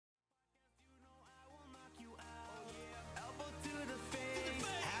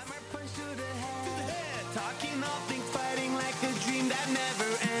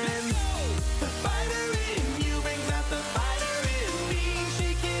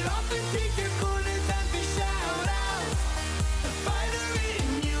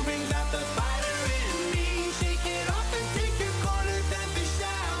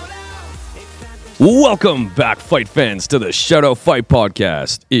Welcome back, fight fans, to the Shout Out Fight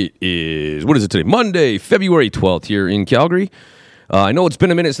Podcast. It is, what is it today? Monday, February 12th here in Calgary. I know it's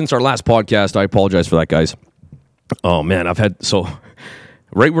been a minute since our last podcast. I apologize for that, guys. Oh, man, I've had, so,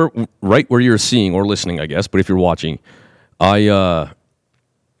 right where you're seeing or listening, I guess, but if you're watching, this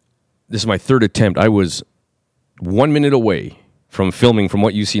is my third attempt. I was 1 minute away from filming from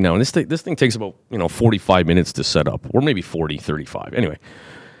what you see now. And this thing takes about, 45 minutes to set up, or maybe 40, 35. Anyway.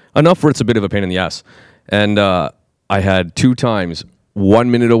 Enough where it's a bit of a pain in the ass. And I had 2 times 1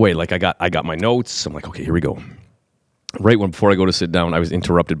 minute away. Like I got my notes. I'm like, okay, here we go. Right before I go to sit down, I was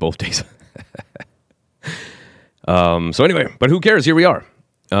interrupted both days. So anyway, but who cares? Here we are.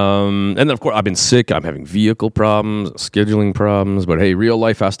 And then, of course, I've been sick. I'm having vehicle problems, scheduling problems. But hey, real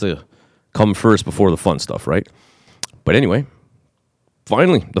life has to come first before the fun stuff, right? But anyway,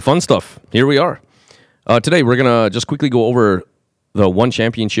 finally, the fun stuff. Here we are. Today, we're going to just quickly go over the one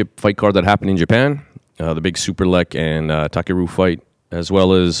championship fight card that happened in Japan, the big Superlek and Takeru fight, as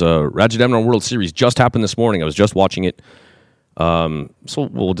well as Rajadamnarn World Series just happened this morning. I was just watching it. So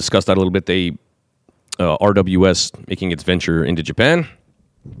we'll discuss that a little bit. RWS making its venture into Japan.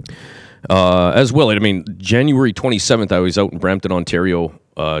 As well, January 27th, I was out in Brampton, Ontario.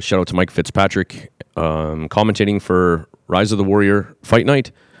 Shout out to Mike Fitzpatrick, commentating for Rise of the Warrior Fight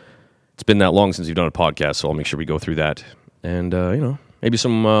Night. It's been that long since we've done a podcast, so I'll make sure we go through that. And, maybe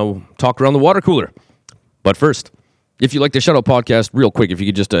some talk around the water cooler. But first, if you like the Shout Out Podcast, real quick, if you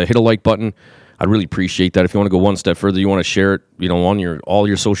could just hit a like button, I'd really appreciate that. If you want to go one step further, you want to share it, on all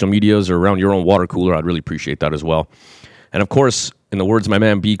your social medias or around your own water cooler, I'd really appreciate that as well. And, of course, in the words of my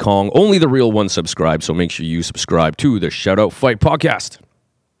man B. Kong, only the real ones subscribe, so make sure you subscribe to the Shout Out Fight Podcast.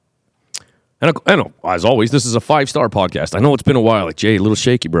 And I know, as always, this is a 5-star podcast. I know it's been a while. Like, Jay, a little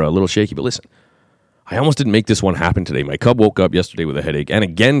shaky, bro, a little shaky. But listen, I almost didn't make this one happen today. My cub woke up yesterday with a headache, and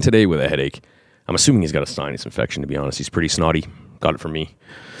again today with a headache. I'm assuming he's got a sinus infection, to be honest. He's pretty snotty. Got it from me.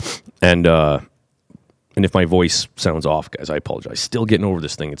 And if my voice sounds off, guys, I apologize. Still getting over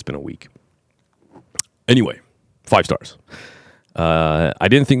this thing. It's been a week. Anyway, 5 stars. I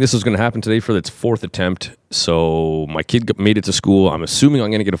didn't think this was going to happen today for its 4th attempt. So my kid made it to school. I'm assuming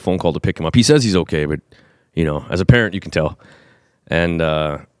I'm going to get a phone call to pick him up. He says he's okay, but, as a parent, you can tell. And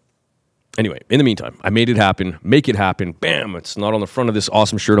anyway, in the meantime, I made it happen. Make it happen. Bam! It's not on the front of this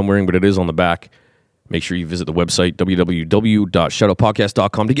awesome shirt I'm wearing, but it is on the back. Make sure you visit the website,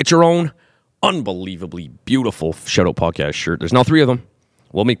 www.shoutoutpodcast.com, to get your own unbelievably beautiful Shout Out Podcast shirt. There's now 3 of them.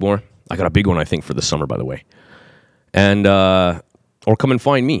 We'll make more. I got a big one, I think, for the summer, by the way. And, or come and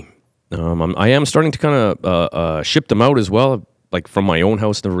find me. I am starting to kind of ship them out as well, like from my own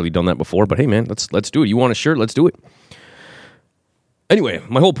house. Never really done that before, but hey, man, let's do it. You want a shirt? Let's do it. Anyway,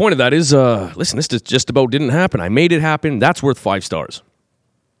 my whole point of that is, listen, this just about didn't happen. I made it happen. That's worth 5 stars.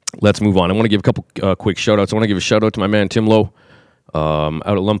 Let's move on. I want to give a couple quick shout-outs. I want to give a shout-out to my man, Tim Lowe, out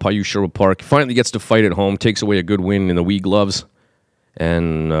at Lumpayu, Sherwood Park. Finally gets to fight at home, takes away a good win in the wee gloves,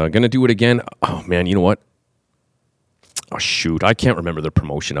 and going to do it again. Oh, man, you know what? Oh, shoot. I can't remember the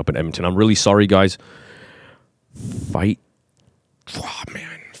promotion up in Edmonton. I'm really sorry, guys. Oh,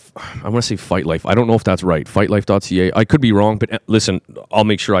 man. I want to say Fight Life. I don't know if that's right. Fightlife.ca. I could be wrong, but listen, I'll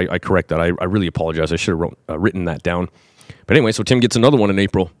make sure I correct that. I really apologize. I should have written that down. But anyway, so Tim gets another one in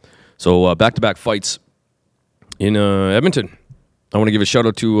April. So back-to-back fights in Edmonton. I want to give a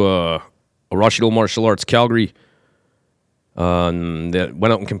shout-out to Rajadamnarn Martial Arts Calgary that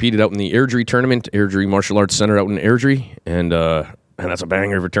went out and competed out in the Airdrie tournament, Airdrie Martial Arts Center out in Airdrie, and that's a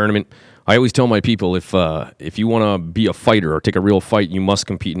banger of a tournament. I always tell my people, if you want to be a fighter or take a real fight, you must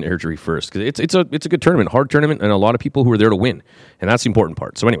compete in Airdrie first, because it's a good tournament, hard tournament, and a lot of people who are there to win, and that's the important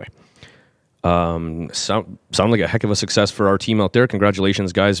part. So anyway, sound like a heck of a success for our team out there.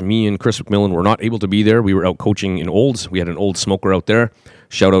 Congratulations, guys. Me and Chris McMillan were not able to be there. We were out coaching in Olds. We had an old smoker out there.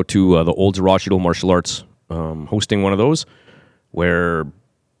 Shout out to the Olds Rajadamnarn Martial Arts hosting one of those, where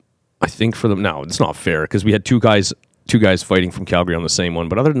I think for them now, it's not fair because we had two guys fighting from Calgary on the same one.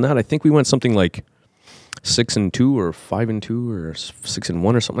 But other than that, I think we went something like 6-2 or 5-2 or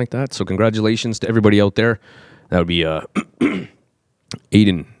 6-1 or something like that. So congratulations to everybody out there. That would be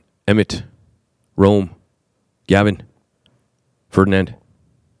Aiden, Emmett, Rome, Gavin, Ferdinand,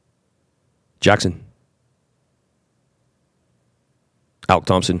 Jackson, Alec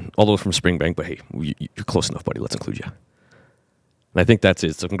Thompson, all those from Springbank. But hey, you're close enough, buddy. Let's include you. And I think that's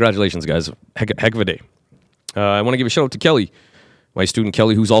it. So congratulations, guys. Heck of a day. I want to give a shout out to Kelly, my student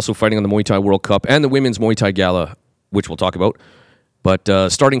Kelly, who's also fighting on the Muay Thai World Cup and the Women's Muay Thai Gala, which we'll talk about. But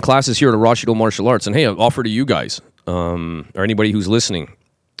starting classes here at Rajadamnarn Martial Arts. And hey, I'll offer to you guys, or anybody who's listening.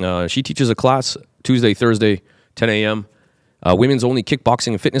 She teaches a class Tuesday, Thursday, 10 a.m. women's only kickboxing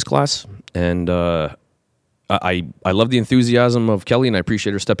and fitness class. And I love the enthusiasm of Kelly, and I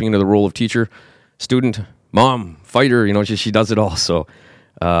appreciate her stepping into the role of teacher, student, mom, fighter. She does it all. So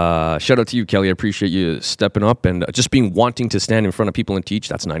shout out to you, Kelly. I appreciate you stepping up and just wanting to stand in front of people and teach.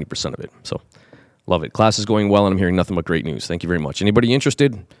 That's 90% of it. So love it. Class is going well, and I'm hearing nothing but great news. Thank you very much. Anybody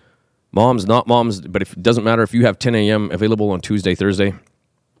interested? Moms, not moms, but if it doesn't matter, if you have 10 a.m. available on Tuesday, Thursday,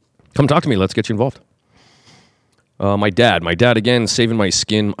 come talk to me. Let's get you involved. My dad again, saving my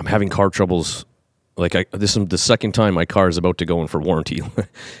skin. I'm having car troubles. This is the second time my car is about to go in for warranty.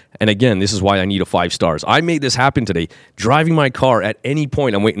 And again, this is why I need a 5 stars. I made this happen today. Driving my car, at any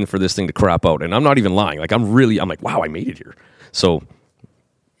point, I'm waiting for this thing to crap out. And I'm not even lying. I'm like, wow, I made it here. So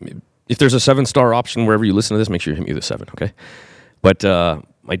if there's a 7-star option wherever you listen to this, make sure you hit me with a 7, okay? But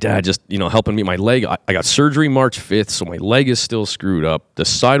my dad just, helping me. My leg, I got surgery March 5th, so my leg is still screwed up. The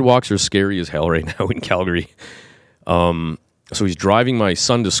sidewalks are scary as hell right now in Calgary. So he's driving my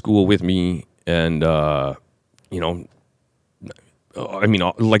son to school with me, and, literally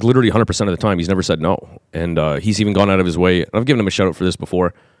 100% of the time, he's never said no. And he's even gone out of his way, and I've given him a shout-out for this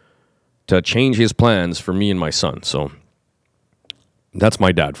before, to change his plans for me and my son. So that's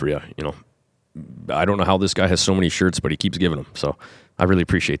my dad for you, I don't know how this guy has so many shirts, but he keeps giving them. So I really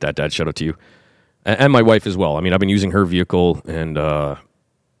appreciate that, Dad. Shout out to you. And my wife as well. I've been using her vehicle, and,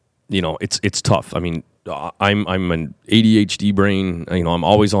 it's tough. I'm an ADHD brain. I'm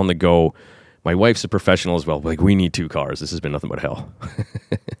always on the go. My wife's a professional as well. We need 2 cars. This has been nothing but hell.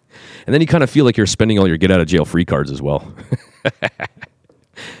 And then you kind of feel like you're spending all your get-out-of-jail-free cards as well.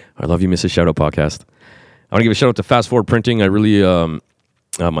 I love you, Mrs. Shoutout Podcast. I want to give a shout-out to Fast Forward Printing. I really...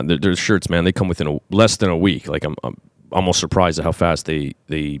 their shirts, man, they come within less than a week. I'm almost surprised at how fast they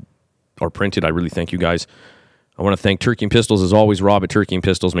are printed. I really thank you guys. I want to thank Turkey and Pistols, as always, Rob at Turkey and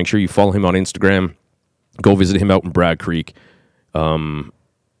Pistols. Make sure you follow him on Instagram. Go visit him out in Brad Creek. I'm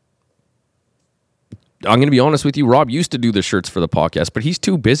going to be honest with you. Rob used to do the shirts for the podcast, but he's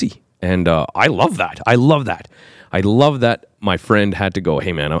too busy. And I love that. I love that my friend had to go,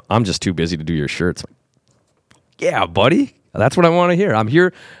 hey, man, I'm just too busy to do your shirts. Yeah, buddy. That's what I want to hear. I'm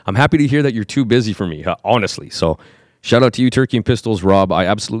here. I'm happy to hear that you're too busy for me, honestly. So shout out to you, Turkey and Pistols, Rob. I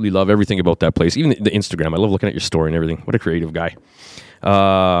absolutely love everything about that place. Even the Instagram. I love looking at your story and everything. What a creative guy.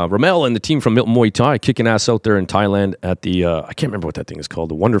 Ramel and the team from Milton Muay Thai kicking ass out there in Thailand at the, I can't remember what that thing is called,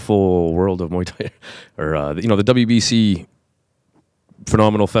 the Wonderful World of Muay Thai, or, the WBC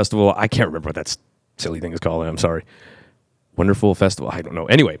Phenomenal Festival. I can't remember what that silly thing is called. I'm sorry. Wonderful Festival. I don't know.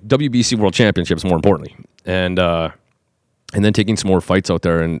 Anyway, WBC World Championships, more importantly. And then taking some more fights out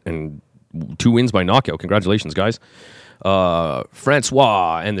there and 2 wins by knockout. Congratulations, guys.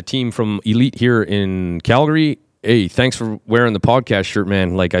 Francois and the team from Elite here in Calgary. Hey, thanks for wearing the podcast shirt,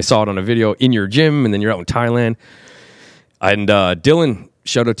 man. I saw it on a video in your gym, and then you're out in Thailand. And Dylan,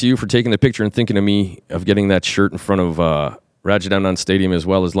 shout out to you for taking the picture and thinking of me of getting that shirt in front of Rajadamnarn Stadium as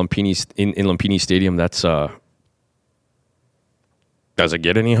well as Lumpini in Lumpini Stadium. That's does it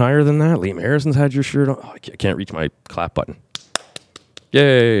get any higher than that? Liam Harrison's had your shirt on. Oh, I can't reach my clap button.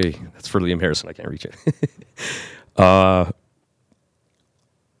 Yay. That's for Liam Harrison. I can't reach it.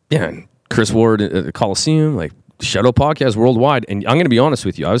 And Chris Ward at the Coliseum, Shadow Podcast worldwide. And I'm going to be honest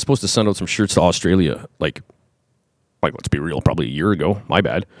with you. I was supposed to send out some shirts to Australia, let's be real, probably a year ago. My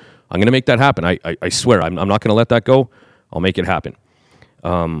bad. I'm going to make that happen. I swear. I'm not going to let that go. I'll make it happen.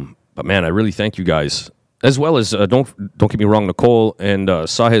 But, man, I really thank you guys. As well as, don't get me wrong, Nicole and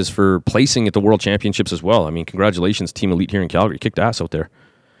Sahez for placing at the World Championships as well. Congratulations, Team Elite here in Calgary. Kicked ass out there.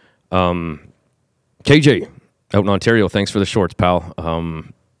 KJ, out in Ontario, thanks for the shorts, pal.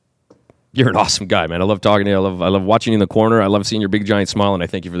 You're an awesome guy, man. I love talking to you. I love watching you in the corner. I love seeing your big, giant smile, and I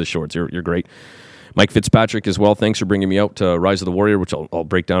thank you for the shorts. You're great. Mike Fitzpatrick as well. Thanks for bringing me out to Rise of the Warrior, which I'll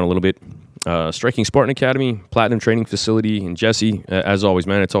break down a little bit. Striking Spartan Academy, Platinum Training Facility, and Jesse, as always,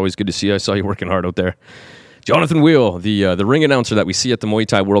 man, it's always good to see you. I saw you working hard out there. Jonathan Wheel, the ring announcer that we see at the Muay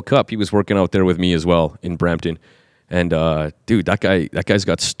Thai World Cup, he was working out there with me as well in Brampton. And dude, that guy's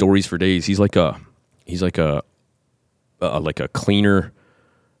got stories for days. He's like a cleaner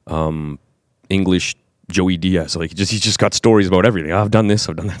English Joey Diaz. He's just got stories about everything. I've done this,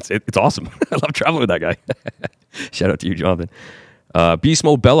 I've done that. It's awesome. I love traveling with that guy. Shout out to you, Jonathan. Beast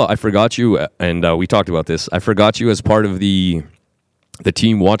Mode Bella, I forgot you, and we talked about this. I forgot you as part of the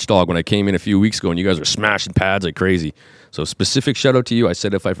team watchdog when I came in a few weeks ago, and you guys are smashing pads like crazy. So specific shout out to you. I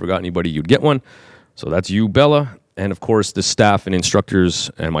said if I forgot anybody, you'd get one. So that's you, Bella. And of course, the staff and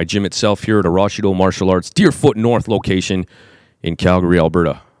instructors and my gym itself here at Arashido Martial Arts, Deerfoot North location in Calgary,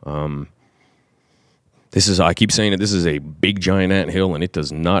 Alberta. I keep saying it, this is a big giant anthill, and it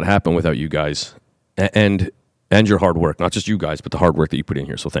does not happen without you guys. And and your hard work. Not just you guys, but the hard work that you put in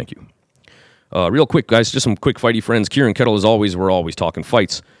here. So thank you. Real quick, guys, just some quick fighty friends. Kieran Kettle, as always, we're always talking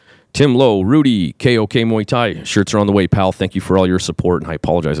fights. Tim Lowe, Rudy, KOK Muay Thai. Shirts are on the way, pal. Thank you for all your support, and I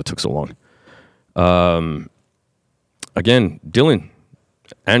apologize it took so long. Again, Dylan,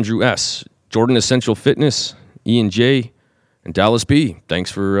 Andrew S., Jordan Essential Fitness, Ian J., and Dallas B.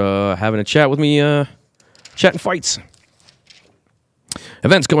 Thanks for having a chat with me, chatting fights.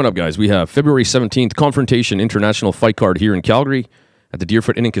 Events coming up, guys. We have February 17th, Confrontation International Fight Card here in Calgary at the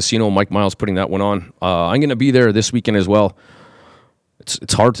Deerfoot Inn and Casino. Mike Miles putting that one on. I'm going to be there this weekend as well.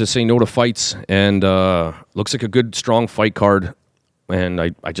 It's hard to say no to fights, and looks like a good, strong fight card. And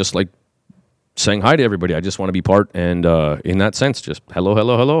I just like saying hi to everybody. I just want to be part, and in that sense, just hello,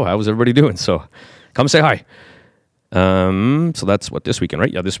 hello, hello. How's everybody doing? So come say hi. So that's what, this weekend,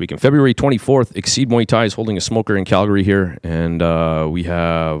 right? Yeah, this weekend. February 24th, Exceed Muay Thai is holding a smoker in Calgary here. And we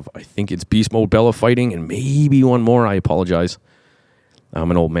have, I think it's Beast Mode Bella fighting, and maybe one more. I apologize. I'm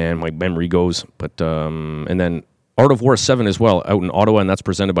an old man. My memory goes. But and then Art of War 7 as well, out in Ottawa, and that's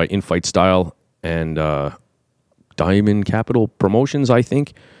presented by Infight Style and Diamond Capital Promotions, I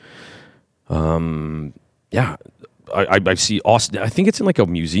think. Yeah, I see Austin. I think it's in like a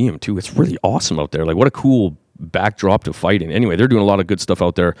museum, too. It's really awesome out there. Like, what a cool backdrop to fight in. Anyway, they're doing a lot of good stuff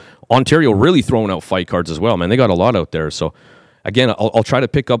out there. Ontario really throwing out fight cards as well, man. They got a lot out there. So, again, I'll try to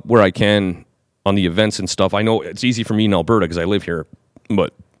pick up where I can on the events and stuff. I know it's easy for me in Alberta because I live here,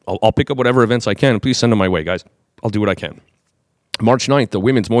 but I'll pick up whatever events I can. Please send them my way, guys. I'll do what I can. March 9th, the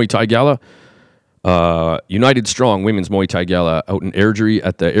Women's Muay Thai Gala. United Strong Women's Muay Thai Gala out in Airdrie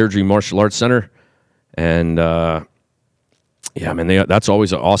at the Airdrie Martial Arts Center. And, yeah, man, that's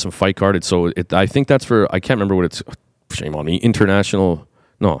always an awesome fight card. I think that's for, I can't remember what it's, shame on me, not International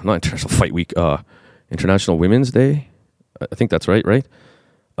Fight Week, International Women's Day. I think that's right?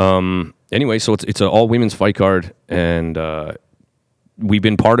 Anyway, so it's an all-women's fight card, and we've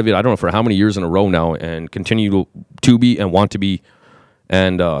been part of it, I don't know, for how many years in a row now, and continue to be and want to be,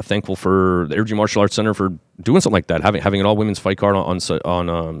 and thankful for the Airdrie Martial Arts Center for doing something like that, having an all-women's fight card on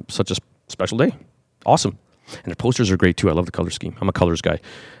such a special day. Awesome. And their posters are great, too. I love the color scheme. I'm a colors guy.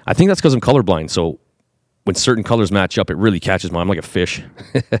 I think that's because I'm colorblind, so when certain colors match up, it really catches I'm like a fish.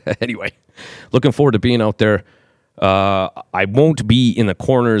 Anyway, looking forward to being out there. I won't be in the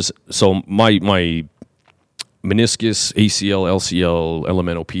corners, so my meniscus, ACL, LCL,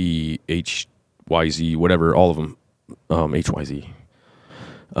 LMNOP, HYZ, whatever, all of them, HYZ,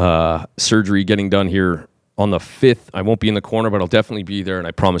 surgery getting done here on the 5th. I won't be in the corner, but I'll definitely be there, and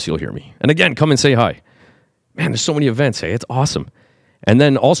I promise you'll hear me. And again, come and say hi. Man, there's so many events, hey? It's awesome. And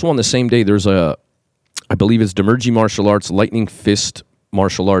then also on the same day, there's I believe it's Demergy Martial Arts, Lightning Fist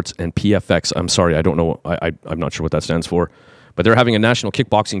Martial Arts, and PFX. I'm sorry, I don't know. I'm not sure what that stands for. But they're having a national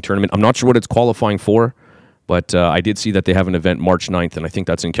kickboxing tournament. I'm not sure what it's qualifying for, but I did see that they have an event March 9th, and I think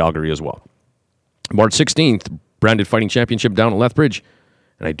that's in Calgary as well. March 16th, Branded Fighting Championship down at Lethbridge.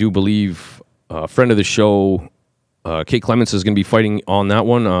 And I do believe a friend of the show, Kate Clements, is going to be fighting on that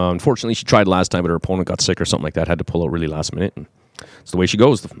one. Unfortunately, she tried last time, but her opponent got sick or something like that, had to pull out really last minute. And that's the way she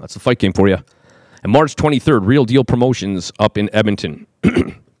goes. That's the fight game for you. And March 23rd, Real Deal Promotions up in Edmonton.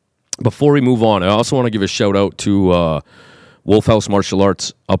 Before we move on, I also want to give a shout out to Wolf House Martial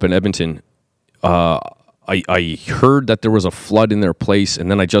Arts up in Edmonton. I heard that there was a flood in their place, and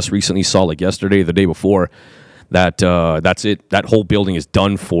then I just recently saw, like yesterday, the day before, that that's it. That whole building is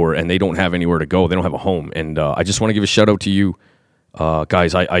done for, and they don't have anywhere to go. They don't have a home. And I just want to give a shout out to you,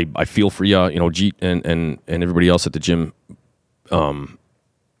 guys. I feel for you, Jeet and everybody else at the gym.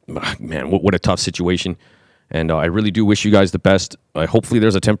 Man, what a tough situation. And I really do wish you guys the best. Hopefully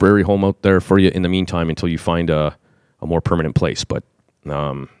there's a temporary home out there for you in the meantime until you find a more permanent place. But,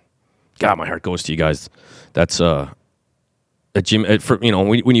 God, my heart goes to you guys. That's a gym.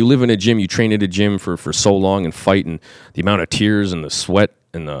 When you live in a gym, you train at a gym for so long and fight, and the amount of tears and the sweat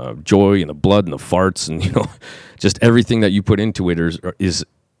and the joy and the blood and the farts and, just everything that you put into it is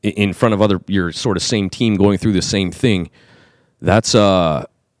in front of your sort of same team going through the same thing. That's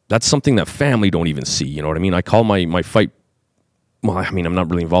something that family don't even see. You know what I mean? I call my fight. Well, I mean, I'm not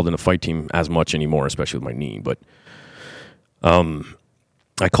really involved in the fight team as much anymore, especially with my knee. But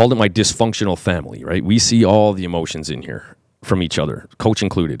I called it my dysfunctional family. Right? We see all the emotions in here from each other, coach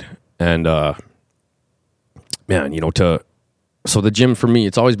included. And man, so the gym for me,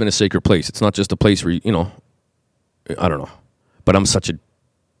 it's always been a sacred place. It's not just a place where I don't know, but I'm such a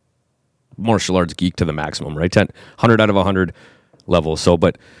martial arts geek to the maximum, right? 100 out of 100 level. So,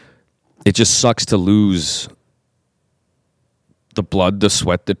 but it just sucks to lose the blood, the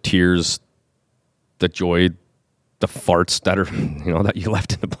sweat, the tears, the joy, the farts that are, that you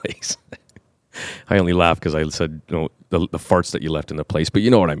left in the place. I only laugh because I said the farts that you left in the place, but you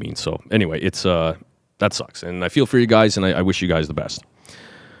know what I mean. So anyway, it's that sucks, and I feel for you guys, and I wish you guys the best.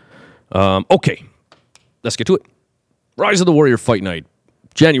 Okay, let's get to it. Rise of the Warrior Fight Night,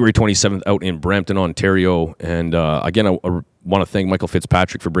 January 27th, out in Brampton, Ontario, and again, I want to thank Michael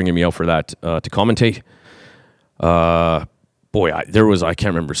Fitzpatrick for bringing me out for that to commentate. There was, I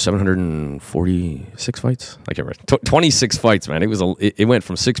can't remember, 746 fights? I can't remember. 26 fights, man. It went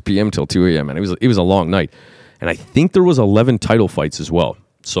from 6 p.m. till 2 a.m., man. It was a long night. And I think there was 11 title fights as well.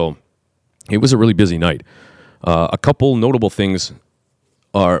 So it was a really busy night. A couple notable things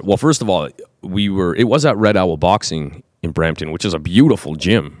are, well, first of all, it was at Red Owl Boxing in Brampton, which is a beautiful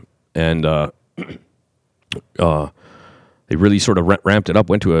gym. And they really sort of ramped it up,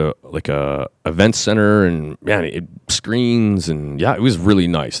 went to a event center, and man, screens, and yeah, it was really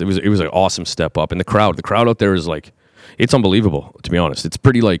nice. It was an awesome step up, and the crowd out there is like, it's unbelievable, to be honest. It's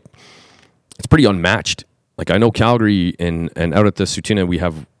pretty unmatched. Like, I know Calgary and out at the Sutina we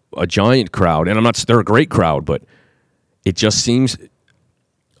have a giant crowd, and they're a great crowd, but it just seems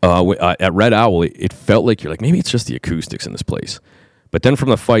at Red Owl it felt like you're like, maybe it's just the acoustics in this place. But then from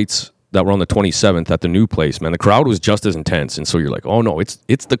the fights that were on the 27th at the new place, man, the crowd was just as intense. And so you're like, oh no, it's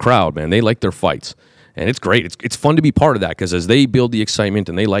the crowd, man. They like their fights. And it's great. It's fun to be part of that, because as they build the excitement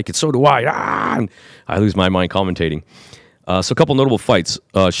and they like it, so do I. And I lose my mind commentating. So a couple notable fights.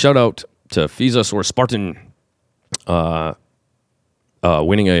 Shout out to Fizas or Spartan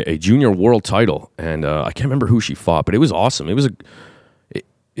winning a junior world title. And I can't remember who she fought, but it was awesome.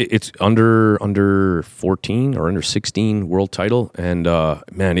 It's under 14 or under 16 world title, and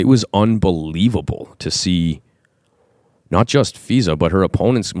man, it was unbelievable to see not just Fiza, but her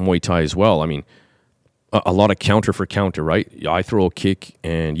opponent's Muay Thai as well. I mean, a lot of counter for counter, right? I throw a kick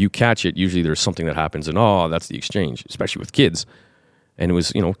and you catch it. Usually there's something that happens, and that's the exchange, especially with kids. And it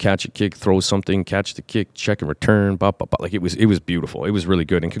was, catch a kick, throw something, catch the kick, check and return, like it was beautiful. It was really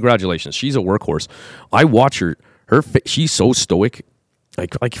good, and congratulations. She's a workhorse. I watch her she's so stoic.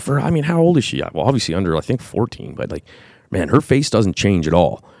 Like how old is she? Well, obviously under, I think, 14, but like, man, her face doesn't change at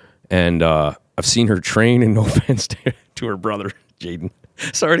all. And I've seen her train, and no offense to her brother, Jaden.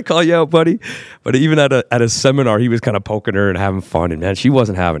 Sorry to call you out, buddy. But even at a seminar, he was kind of poking her and having fun, and man, she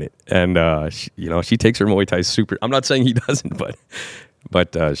wasn't having it. And she takes her Muay Thai super. I'm not saying he doesn't,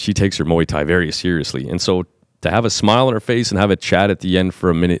 but she takes her Muay Thai very seriously. And so to have a smile on her face and have a chat at the end for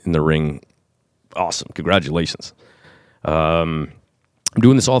a minute in the ring, awesome. Congratulations. I'm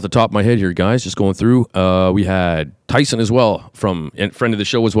doing this all off the top of my head here, guys, just going through. We had Tyson as well, and friend of the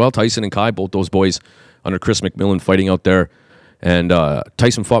show as well, Tyson and Kai, both those boys under Chris McMillan fighting out there. And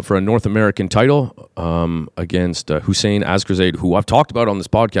Tyson fought for a North American title against Hussein Azkrazade, who I've talked about on this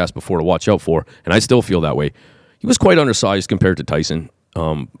podcast before to watch out for, and I still feel that way. He was quite undersized compared to Tyson,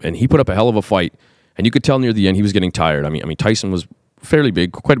 and he put up a hell of a fight. And you could tell near the end he was getting tired. I mean, Tyson was fairly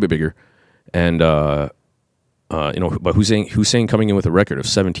big, quite a bit bigger, and but Hussein coming in with a record of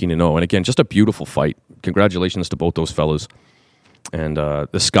 17-0, and again, just a beautiful fight. Congratulations to both those fellas. And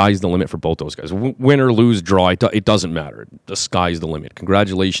the sky's the limit for both those guys. Win or lose, draw, it doesn't matter. The sky's the limit.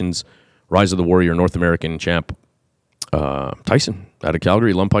 Congratulations, Rise of the Warrior North American champ Tyson out of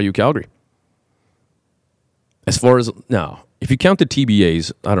Calgary, Lumpayu, Calgary. As far as now, if you count the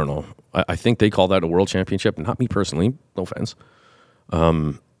TBAs, I don't know. I think they call that a world championship. Not me personally, no offense.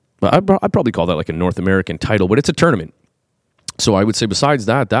 But I'd probably call that like a North American title, but it's a tournament. So I would say besides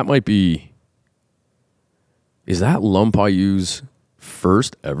that might be... Is that Lumpayu's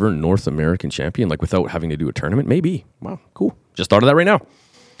first ever North American champion, like without having to do a tournament? Maybe. Wow, cool. Just thought of that right now.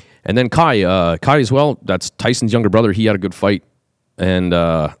 And then Kai as well, that's Tyson's younger brother. He had a good fight and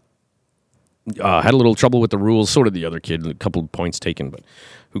had a little trouble with the rules. So did the other kid, a couple of points taken, but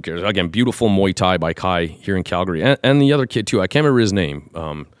who cares? Again, beautiful Muay Thai by Kai here in Calgary. And the other kid too, I can't remember his name.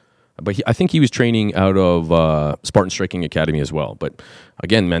 But I think he was training out of Spartan Striking Academy as well. But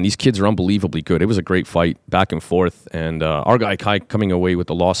again, man, these kids are unbelievably good. It was a great fight, back and forth. And our guy Kai coming away with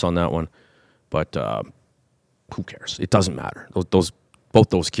the loss on that one. But who cares? It doesn't matter. Both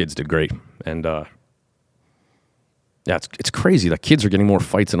those kids did great. And yeah, it's crazy that kids are getting more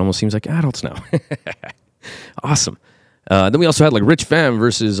fights. It almost seems like adults now. Awesome. Then we also had like Rich Pham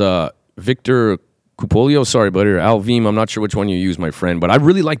versus Victor Cupolio, sorry, buddy, or Alvim. I'm not sure which one you use, my friend, but I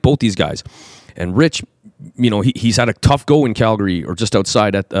really like both these guys. And Rich, he's had a tough go in Calgary, or just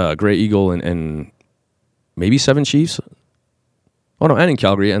outside at Grey Eagle and maybe Seven Chiefs. Oh no, and in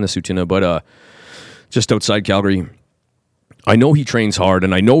Calgary and the Sutina, but just outside Calgary. I know he trains hard,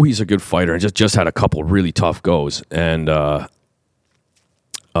 and I know he's a good fighter, and just had a couple really tough goes. And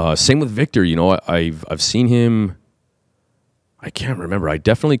same with Victor. I've seen him. I can't remember. I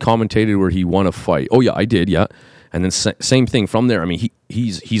definitely commentated where he won a fight. Oh yeah, I did. Yeah, and then same thing from there. I mean,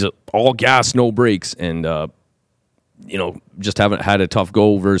 he's all gas, no brakes, and just haven't had a tough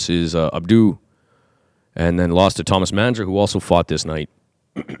go versus Abdu, and then lost to Thomas Mandra, who also fought this night,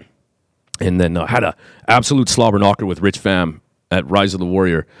 and then had a absolute slobber knocker with Rich Pham at Rise of the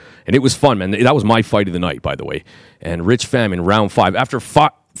Warrior, and it was fun, man. That was my fight of the night, by the way. And Rich Pham in round 5, after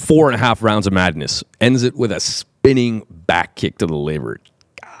 4.5 rounds of madness, ends it with a spinning back kick to the liver.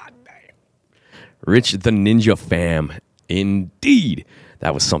 God damn. Rich the Ninja Pham. Indeed.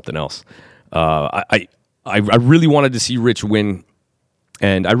 That was something else. I really wanted to see Rich win,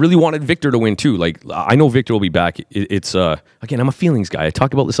 and I really wanted Victor to win too. Like, I know Victor will be back. It's again, I'm a feelings guy. I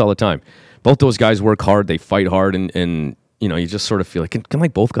talk about this all the time. Both those guys work hard. They fight hard, and you just sort of feel like, can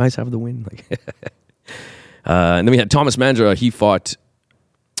like both guys have the win? Like, and then we had Thomas Mandra. He fought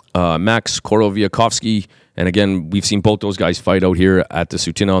Max Koroviakovsky. And again, we've seen both those guys fight out here at the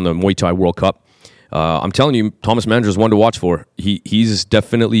Sutina on the Muay Thai World Cup. I'm telling you, Thomas Mandra is one to watch for. He's out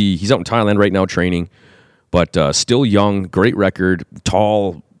in Thailand right now training, but still young, great record,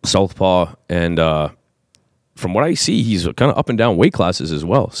 tall, southpaw, and from what I see, he's kind of up and down weight classes as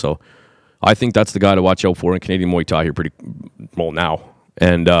well. So I think that's the guy to watch out for in Canadian Muay Thai here pretty well now.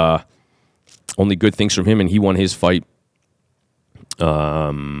 And only good things from him, and he won his fight.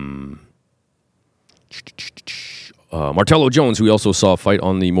 Martello Jones, who we also saw fight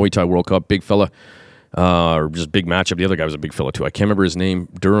on the Muay Thai World Cup, big fella, or just big matchup. The other guy was a big fella too. I can't remember his name.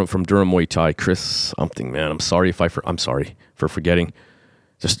 From Durham Muay Thai, Chris something. Man, I'm sorry for forgetting.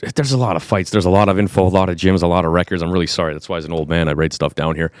 Just there's a lot of fights. There's a lot of info, a lot of gyms, a lot of records. I'm really sorry. That's why as an old man I write stuff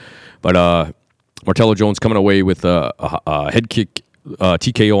down here. But Martello Jones coming away with a head kick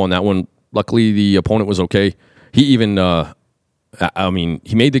TKO on that one. Luckily the opponent was okay. He even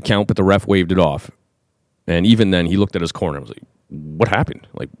he made the count, but the ref waved it off. And even then, he looked at his corner and was like, what happened?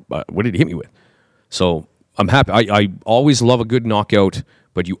 Like, what did he hit me with? So I'm happy. I always love a good knockout,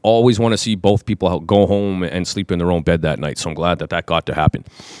 but you always want to see both people go home and sleep in their own bed that night. So I'm glad that got to happen.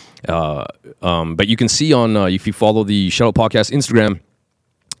 But you can see on, if you follow the Shoutout Podcast Instagram,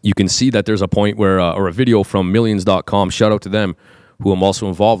 you can see that there's a point where, or a video from millions.com, shout out to them, who I'm also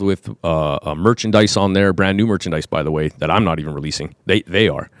involved with, merchandise on there, brand new merchandise, by the way, that I'm not even releasing. They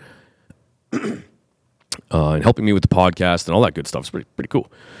are. And helping me with the podcast and all that good stuff. It's pretty cool.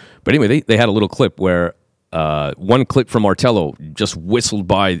 But anyway, they had a little clip where one clip from Martello just whistled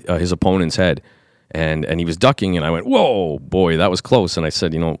by his opponent's head, and he was ducking, and I went, whoa, boy, that was close. And I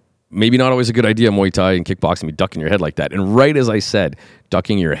said, maybe not always a good idea, Muay Thai and kickboxing, be ducking your head like that. And right as I said,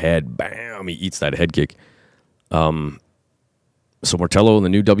 ducking your head, bam, he eats that head kick. So Martello, the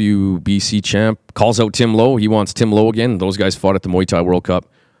new WBC champ, calls out Tim Lowe. He wants Tim Lowe again. Those guys fought at the Muay Thai World Cup.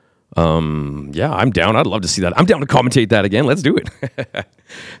 Yeah, I'm down. I'd love to see that. I'm down to commentate that again. Let's do it.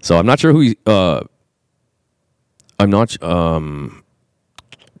 So I'm not sure who so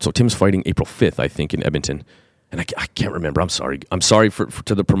Tim's fighting April 5th, I think, in Edmonton. And I can't remember. I'm sorry. I'm sorry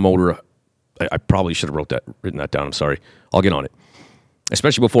to the promoter. I probably should have written that down. I'm sorry. I'll get on it.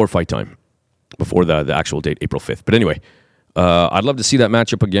 Especially before fight time. Before the actual date, April 5th. But anyway, I'd love to see that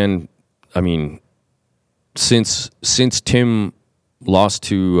matchup again. I mean, since Tim lost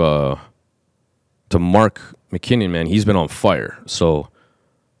to Mark McKinnon, man, he's been on fire. So,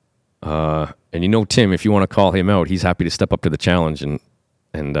 and Tim, if you want to call him out, he's happy to step up to the challenge, and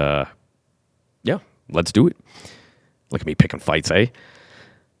yeah, let's do it. Look at me picking fights, eh?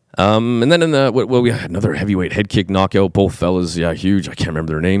 And then we had another heavyweight head kick knockout. Both fellas, yeah, huge. I can't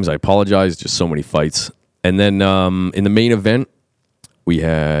remember their names. I apologize. Just so many fights. And then in the main event, we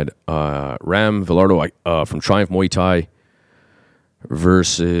had Ram Villardo from Triumph Muay Thai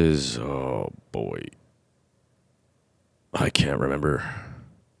versus, oh boy, I can't remember.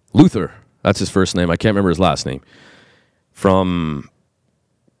 Luther, that's his first name. I can't remember his last name. From,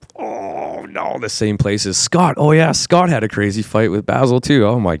 the same place as Scott. Oh yeah, Scott had a crazy fight with Basil too.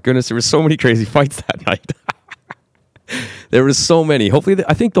 Oh my goodness, there were so many crazy fights that night. There was so many. Hopefully,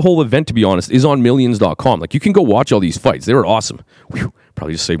 I think the whole event, to be honest, is on millions.com. Like, you can go watch all these fights. They were awesome. Whew,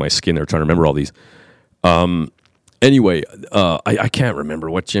 probably just saved my skin there trying to remember all these. Anyway, I can't remember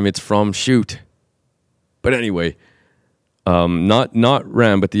what gym it's from. Shoot. But anyway, not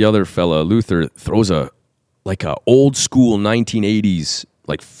Ram, but the other fella, Luther, throws a old school 1980s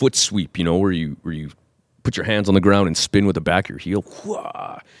like foot sweep, where you put your hands on the ground and spin with the back of your heel,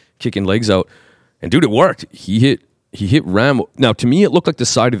 kicking legs out. And dude, it worked. He hit Ram. Now, to me, it looked like the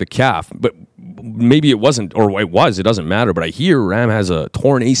side of the calf, but maybe it wasn't, or it was. It doesn't matter. But I hear Ram has a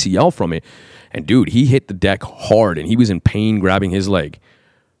torn ACL from it. And dude, he hit the deck hard, and he was in pain grabbing his leg.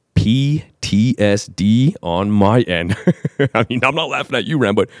 PTSD on my end. I mean, I'm not laughing at you,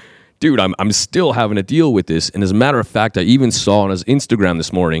 Ram, but dude, I'm still having to deal with this. And as a matter of fact, I even saw on his Instagram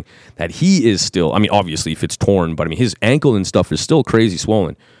this morning that he is still, I mean, obviously if it's torn, but I mean, his ankle and stuff is still crazy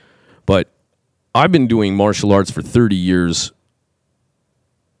swollen. But I've been doing martial arts for 30 years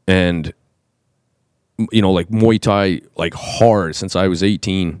and, you know, like Muay Thai, like hard since I was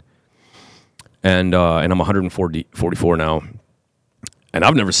 18. And I'm 144 now. And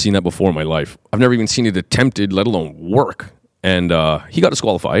I've never seen that before in my life. I've never even seen it attempted, let alone work. And he got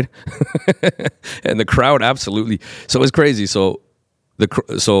disqualified. And the crowd absolutely. So it was crazy. So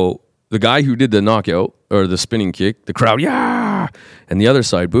the guy who did the knockout or the spinning kick, the crowd, yeah. And the other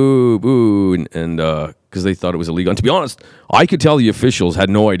side, boo, boo. And because they thought it was illegal. And to be honest, I could tell the officials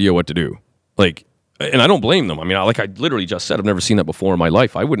had no idea what to do. Like, and I don't blame them. I mean, like I literally just said, I've never seen that before in my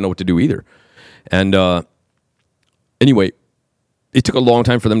life. I wouldn't know what to do either. And anyway, it took a long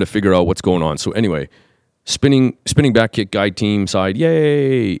time for them to figure out what's going on. So anyway, spinning back kick, guide team side,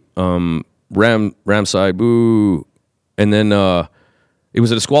 yay. Ram side, boo. And then it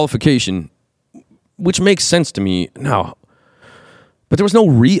was a disqualification, which makes sense to me now. But there was no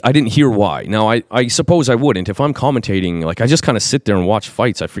I didn't hear why. Now, I suppose I wouldn't. If I'm commentating, like I just kind of sit there and watch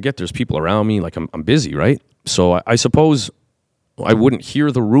fights. I forget there's people around me. Like I'm busy, right? So I suppose I wouldn't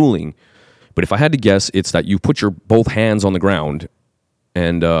hear the ruling. But if I had to guess, it's that you put your both hands on the ground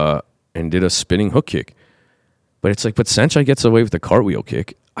and did a spinning hook kick. But it's like, but Saenchai gets away with the cartwheel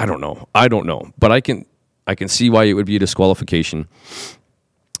kick. I don't know. But I can see why it would be a disqualification.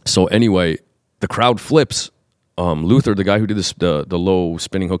 So anyway, the crowd flips. Luther, the guy who did this, the low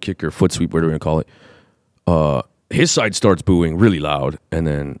spinning hook kick or foot sweep, whatever you want to call it, his side starts booing really loud. And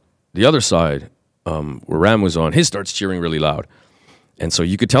then the other side, where Ram was on, his starts cheering really loud. And so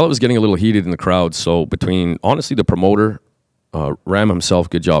you could tell it was getting a little heated in the crowd. So between, honestly, the promoter, Ram himself,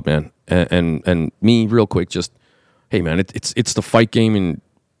 good job, man. And me, real quick, just, hey, man, it's the fight game and,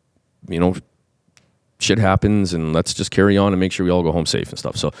 you know, shit happens and let's just carry on and make sure we all go home safe and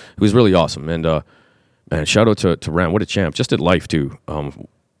stuff. So it was really awesome. And, man, shout out to Ram. What a champ. Just at life, too.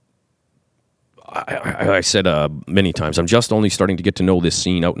 I said many times, I'm just only starting to get to know this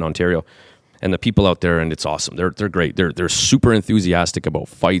scene out in Ontario. And the people out there, and it's awesome. They're great. They're super enthusiastic about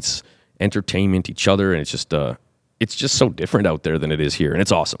fights, entertainment, each other, and it's just so different out there than it is here, and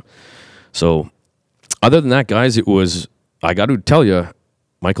it's awesome. So, other than that, guys, I got to tell you,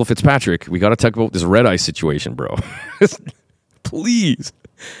 Michael Fitzpatrick, we got to talk about this red eye situation, bro. Please,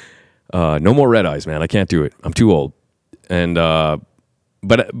 no more red eyes, man. I can't do it. I'm too old. And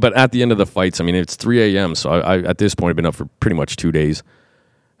but at the end of the fights, I mean, it's 3 a.m. So I at this point I've been up for pretty much 2 days.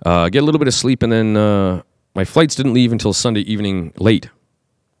 Get a little bit of sleep, and then my flights didn't leave until Sunday evening late.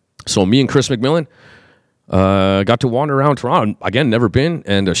 So me and Chris McMillan got to wander around Toronto. Again, never been.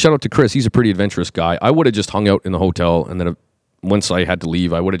 And shout out to Chris. He's a pretty adventurous guy. I would have just hung out in the hotel, and then once I had to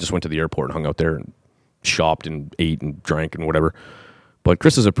leave, I would have just went to the airport and hung out there and shopped and ate and drank and whatever. But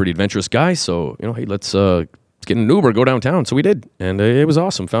Chris is a pretty adventurous guy, so, you know, hey, let's get in an Uber, go downtown. So we did, and it was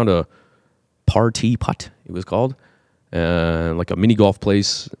awesome. Found a party putt, it was called. Like a mini golf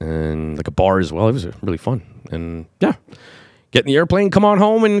place and like a bar as well. It was really fun. And yeah, get in the airplane, come on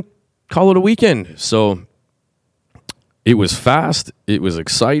home and call it a weekend. So it was fast. It was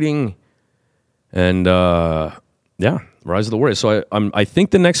exciting. And yeah, Rise of the Warrior. So I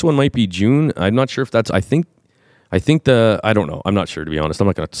think the next one might be June. I'm not sure if that's, I think I don't know. I'm not sure, to be honest. I'm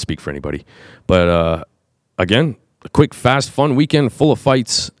not going to speak for anybody. But again, a quick, fast, fun weekend full of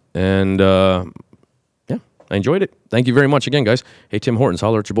fights. And I enjoyed it. Thank you very much again, guys. Hey, Tim Hortons,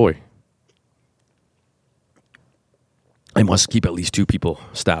 holler at your boy. I must keep at least 2 people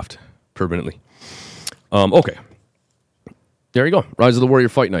staffed permanently. Okay. There you go. Rise of the Warrior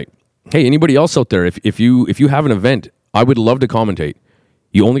Fight Night. Hey, anybody else out there, if you have an event, I would love to commentate.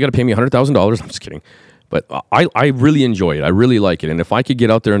 You only got to pay me $100,000. I'm just kidding. But I really enjoy it. I really like it. And if I could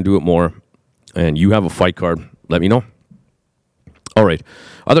get out there and do it more, and you have a fight card, let me know. All right.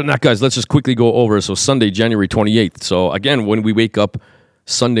 Other than that, guys, let's just quickly go over. So Sunday, January 28th. So again, when we wake up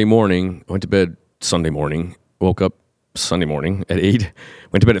Sunday morning, went to bed Sunday morning, woke up Sunday morning at 8,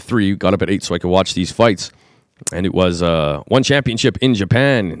 went to bed at 3, got up at 8 so I could watch these fights. And it was one championship in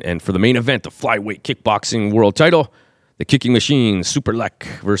Japan. And for the main event, the flyweight kickboxing world title, the kicking machine, Superlek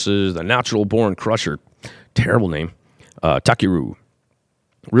versus the natural born crusher. Terrible name. Takeru.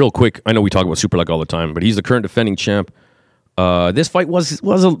 Real quick, I know we talk about Superlek all the time, but he's the current defending champ. This fight was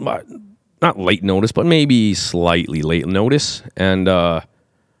not late notice, but maybe slightly late notice. And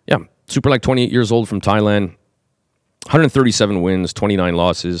yeah, Superlek, 28 years old from Thailand, 137 wins, 29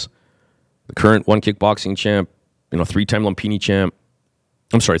 losses. The current one kickboxing champ, 3-time Lumpini champ.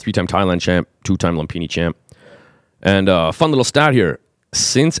 I'm sorry, 3-time Thailand champ, 2-time Lumpini champ. And fun little stat here.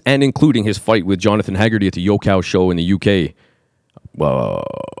 Since and including his fight with Jonathan Haggerty at the Yokow show in the UK,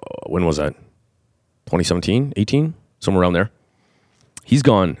 when was that? 2017, 18? Somewhere around there. He's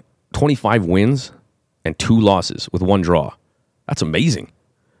gone 25 wins and 2 losses with 1 draw. That's amazing.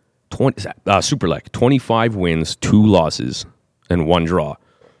 Superlek, 25 wins, 2 losses, and 1 draw.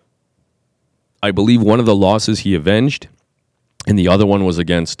 I believe one of the losses he avenged, and the other one was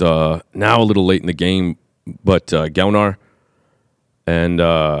against, now a little late in the game, but Gaunar. And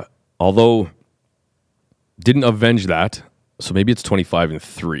although didn't avenge that, so maybe it's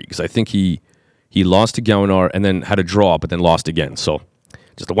 25-3, because I think he lost to Gaunar and then had a draw, but then lost again. So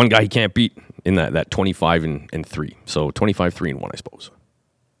just the one guy he can't beat in that 25-3. So 25-3-1, I suppose.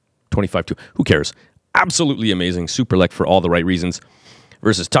 25-2. Who cares? Absolutely amazing. Superlek for all the right reasons.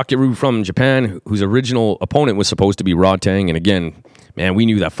 Versus Takeru from Japan, whose original opponent was supposed to be Rodtang. And again, man, we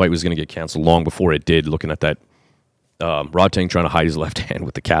knew that fight was going to get canceled long before it did, looking at that Rodtang trying to hide his left hand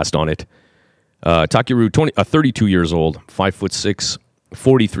with the cast on it. Takeru, 32 years old, 5'6",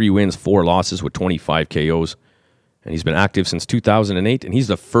 43 wins, 4 losses with 25 KOs. And he's been active since 2008, and he's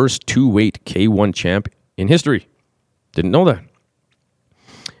the first 2-weight K1 champ in history. Didn't know that.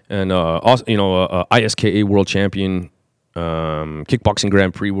 And also, ISKA world champion, kickboxing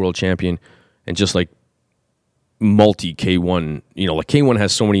Grand Prix world champion, and just like multi K1. Like K1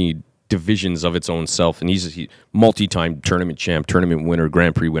 has so many divisions of its own self, and he's multi-time tournament champ, tournament winner,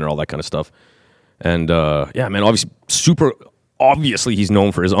 Grand Prix winner, all that kind of stuff. And yeah, man, obviously he's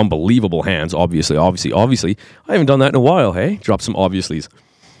known for his unbelievable hands. Obviously. I haven't done that in a while, hey? Drop some obviously's.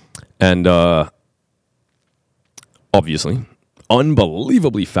 And obviously,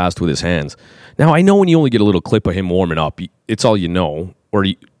 unbelievably fast with his hands. Now, I know when you only get a little clip of him warming up, it's all you know, or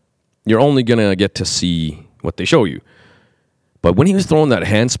you're only going to get to see what they show you. But when he was throwing that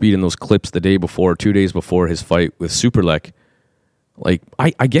hand speed in those clips the day before, 2 days before his fight with Superlek, like,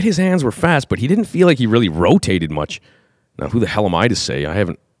 I get his hands were fast, but he didn't feel like he really rotated much. Now, who the hell am I to say? I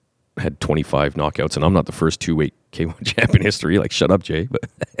haven't had 25 knockouts, and I'm not the first 2-weight K1 champ in history. Like, shut up, Jay.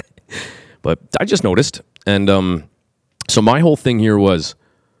 But I just noticed. And so my whole thing here was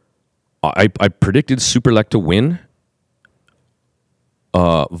I predicted Superlek to win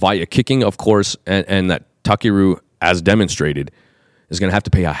via kicking, of course, and that Takeru, as demonstrated, is going to have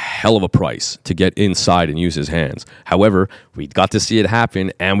to pay a hell of a price to get inside and use his hands. However, we got to see it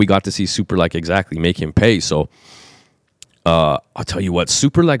happen, and we got to see Superlek exactly make him pay. So I'll tell you what,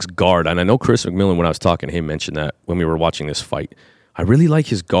 Superlek's guard, and I know Chris McMillan, when I was talking to him, mentioned that when we were watching this fight. I really like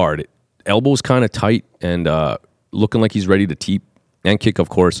his guard. Elbows kind of tight and looking like he's ready to teep and kick, of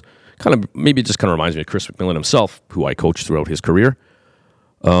course. Maybe it just kind of reminds me of Chris McMillan himself, who I coached throughout his career.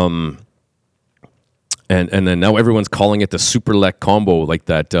 And then now everyone's calling it the Superlek combo, like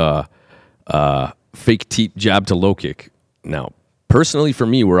that fake teep jab to low kick. Now, personally for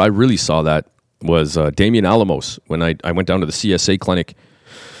me, where I really saw that was Damian Alamos when I went down to the CSA clinic,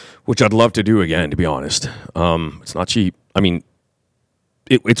 which I'd love to do again, to be honest. It's not cheap. I mean,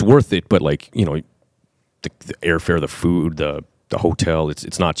 it's worth it, but like, the airfare, the food, the hotel,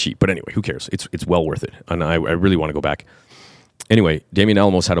 it's not cheap. But anyway, who cares? It's well worth it. And I really want to go back. Anyway, Damian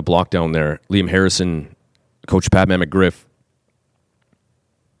Alamos had a block down there. Liam Harrison, Coach Padman McGriff,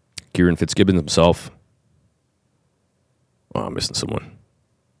 Kieran Fitzgibbons himself. Oh, I'm missing someone.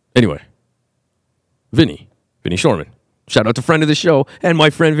 Anyway, Vinny Shorman. Shout out to friend of the show and my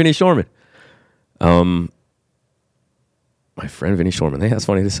friend Vinny Shorman. My friend Vinny Shorman. Hey, that's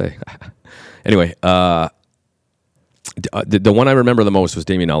funny to say. Anyway, the one I remember the most was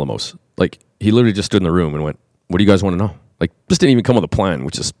Damian Alamos. Like, he literally just stood in the room and went, "What do you guys want to know?" Like, just didn't even come with a plan,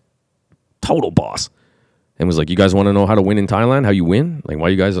 which is total boss. And was like, "You guys want to know how to win in Thailand? How you win? Like, why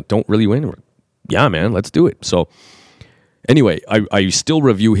you guys don't really win?" Like, yeah, man, let's do it. So anyway, I still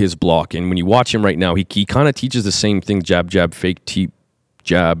review his block. And when you watch him right now, he kind of teaches the same thing, jab, jab, fake teep,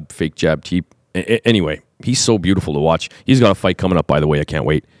 jab, fake jab, teep. Anyway, he's so beautiful to watch. He's got a fight coming up, by the way. I can't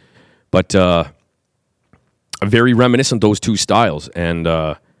wait. But very reminiscent, those two styles. And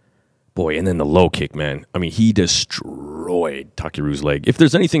boy, and then the low kick, man. I mean, he destroyed Takeru's leg. If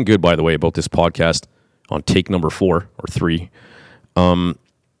there's anything good, by the way, about this podcast on take number 4 or 3,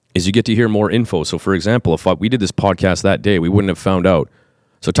 is you get to hear more info. So, for example, if we did this podcast that day, we wouldn't have found out.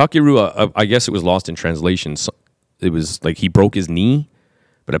 So Takeru, I guess it was lost in translation. It was like he broke his knee,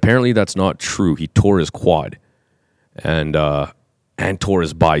 but apparently that's not true. He tore his quad and tore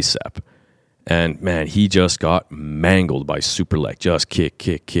his bicep. And, man, he just got mangled by Superlek. Just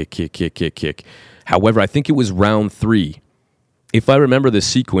kick. However, I think it was round 3. If I remember the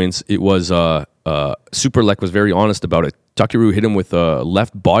sequence, it was Superlek was very honest about it. Takeru hit him with a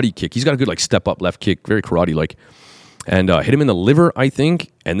left body kick. He's got a good step up left kick, very karate-like. And hit him in the liver, I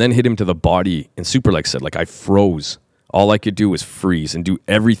think, and then hit him to the body. And Superlek said, I froze. All I could do was freeze and do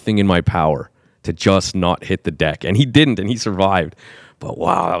everything in my power to just not hit the deck. And he didn't, and he survived. But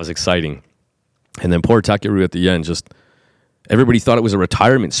wow, that was exciting. And then poor Takeru at the end, everybody thought it was a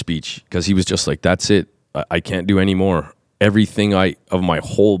retirement speech because he was just that's it. I can't do any more. Everything of my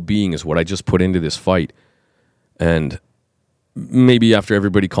whole being is what I just put into this fight. And maybe after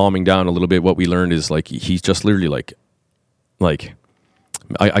everybody calming down a little bit, what we learned is he's just literally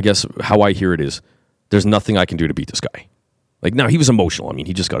I guess how I hear it is, there's nothing I can do to beat this guy. Now he was emotional. I mean,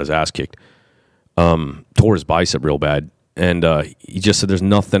 he just got his ass kicked. Tore his bicep real bad. And he just said, there's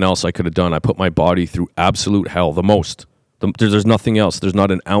nothing else I could have done. I put my body through absolute hell, the most. There's nothing else. There's not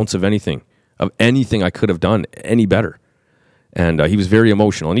an ounce of anything I could have done any better. And he was very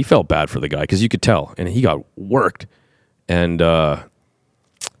emotional. And he felt bad for the guy because you could tell. And he got worked. And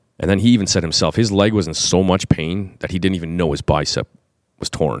then he even said himself, his leg was in so much pain that he didn't even know his bicep was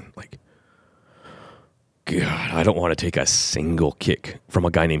torn. God, I don't want to take a single kick from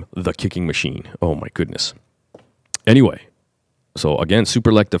a guy named The Kicking Machine. Oh, my goodness. Anyway, so again,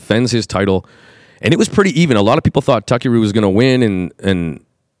 Superlek defends his title, and it was pretty even. A lot of people thought Takeru was going to win, and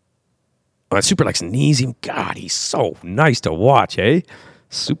Superlek's knees, God, he's so nice to watch, eh?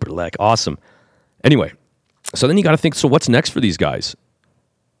 Superlek, awesome. Anyway, so then you got to think, so what's next for these guys?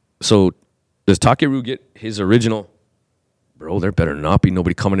 So does Takeru get his original... Bro, there better not be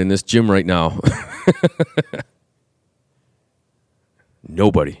nobody coming in this gym right now.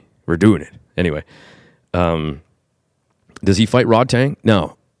 Nobody. We're doing it. Anyway, does he fight Rodtang?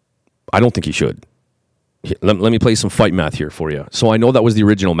 No, I don't think he should. Let me play some fight math here for you. So I know that was the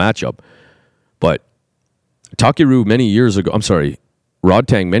original matchup, but Takeru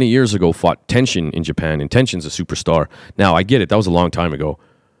Rodtang many years ago fought Tenshin in Japan, and Tenshin's a superstar. Now, I get it. That was a long time ago.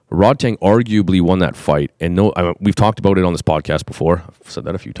 Rodtang arguably won that fight, and we've talked about it on this podcast before. I've said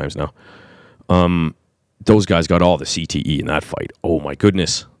that a few times now. Those guys got all the CTE in that fight. Oh my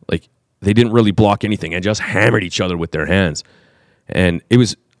goodness! They didn't really block anything and just hammered each other with their hands. And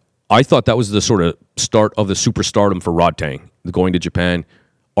I thought that was the sort of start of the superstardom for Rodtang, going to Japan,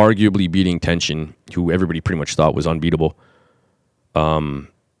 arguably beating Tenshin, who everybody pretty much thought was unbeatable.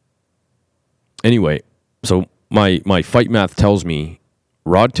 Anyway, so my fight math tells me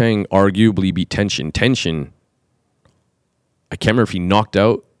Rodtang arguably beat Tenshin. Tenshin, I can't remember if he knocked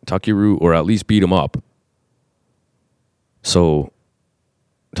out Takeru or at least beat him up. So,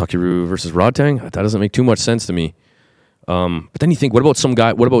 Takeru versus Rodtang? That doesn't make too much sense to me. But then you think, what about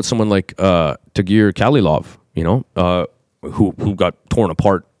someone like Tagir Kalilov, who got torn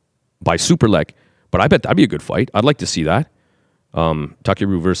apart by Superlek? But I bet that'd be a good fight. I'd like to see that.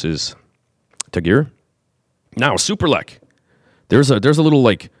 Takeru versus Tagir. Now, Superlek. There's a little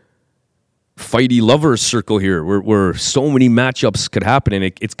fighty lovers circle here where so many matchups could happen, and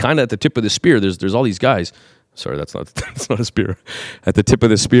it's kind of at the tip of the spear. There's all these guys. Sorry, that's not a spear. At the tip of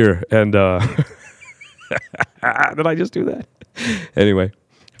the spear, and did I just do that? Anyway,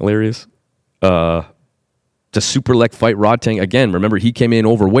 hilarious. Does Superlek fight Rodtang again? Remember, he came in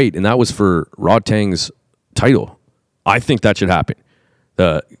overweight, and that was for Rodtang's title. I think that should happen.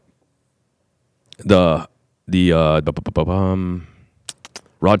 Rodtang,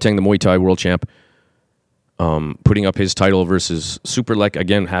 the Muay Thai world champ, putting up his title versus Superlek,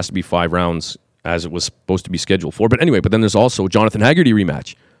 again, has to be 5 rounds as it was supposed to be scheduled for. But anyway, then there's also Jonathan Haggerty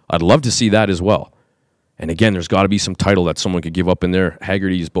rematch. I'd love to see that as well. And again, there's got to be some title that someone could give up in there.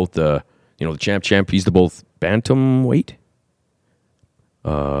 Haggerty is both the champ. He's the both bantamweight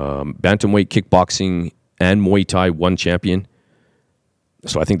kickboxing and Muay Thai 1 champion.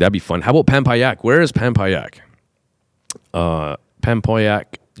 So I think that'd be fun. How about Pampayak? Where is Pampayak? Pampayak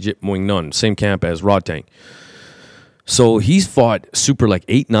Jip Muing Nun, same camp as Rodtang. So he's fought Superlek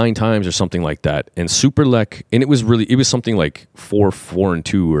 8-9 times or something like that. And Superlek, and it was something like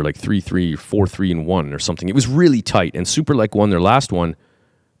 4-4-2 or 3-3, 4-3-1 or something. It was really tight. And Superlek won their last one.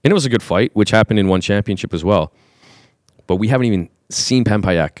 And it was a good fight, which happened in 1 championship as well. But we haven't even seen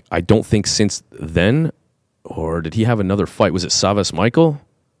Pampayak, I don't think, since then. Or did he have another fight? Was it Savas Michael?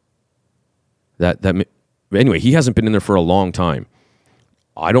 Anyway, he hasn't been in there for a long time.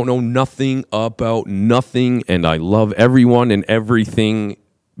 I don't know nothing about nothing, and I love everyone and everything.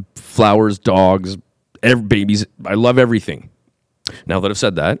 Flowers, dogs, babies. I love everything. Now that I've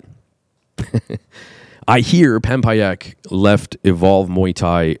said that, I hear Pampayak left Evolve Muay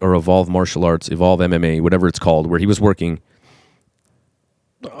Thai or Evolve Martial Arts, Evolve MMA, whatever it's called, where he was working.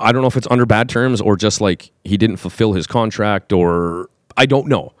 I don't know if it's under bad terms or just he didn't fulfill his contract, or I don't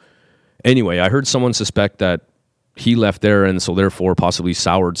know. Anyway, I heard someone suspect that he left there, and so therefore possibly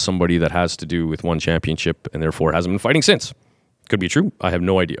soured somebody that has to do with one championship, and therefore hasn't been fighting since. Could be true. I have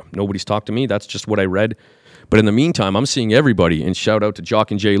no idea. Nobody's talked to me. That's just what I read. But in the meantime, I'm seeing everybody, and shout out to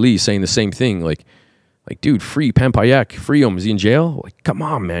Jock and Jay Lee saying the same thing. Like, dude, free Pampayak, free him. Is he in jail? Like, come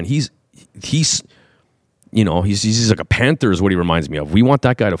on, man. He's like a panther is what he reminds me of. We want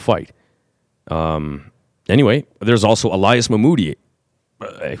that guy to fight. Anyway, there's also Elias Mahmoudi,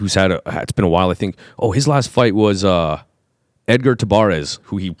 who's it's been a while, I think. Oh, his last fight was Edgar Tabarez,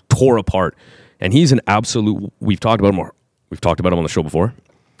 who he tore apart. And he's an absolute, we've talked about him on the show before,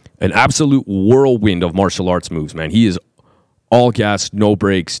 an absolute whirlwind of martial arts moves, man. He is all gas, no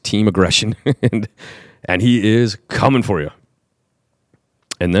brakes, team aggression, and he is coming for you.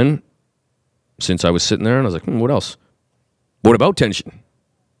 And then, since I was sitting there, and I was like, what else? What about Tenshin?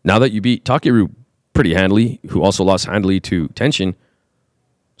 Now that you beat Takeru pretty handily, who also lost handily to Tenshin,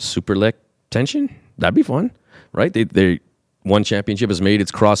 Superlek Tenshin? That'd be fun, right? They one championship has made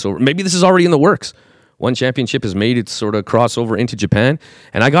its crossover. Maybe this is already in the works. One championship has made its sort of crossover into Japan.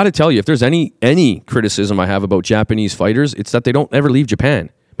 And I got to tell you, if there's any criticism I have about Japanese fighters, it's that they don't ever leave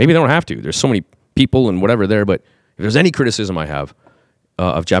Japan. Maybe they don't have to. There's so many people and whatever there, but if there's any criticism I have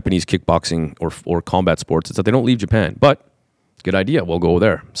of Japanese kickboxing or combat sports, it's that they don't leave Japan. But good idea. We'll go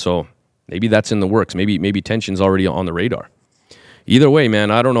there. So maybe that's in the works. Maybe Tenshin's already on the radar. Either way, man,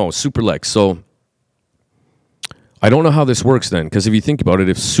 I don't know. Superlek. So I don't know how this works then, because if you think about it,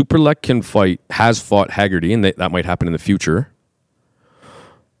 if Superlek has fought Haggerty, and that might happen in the future,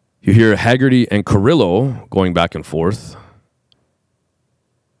 you hear Haggerty and Carrillo going back and forth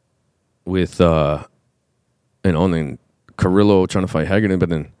with, then Carrillo trying to fight Haggerty, but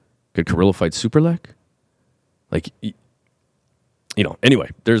then could Carrillo fight Superlek? Like,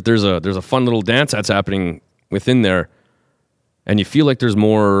 anyway, there's a fun little dance that's happening within there, and you feel like there's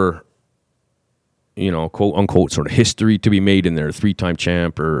more, quote unquote, sort of history to be made in there, 3-time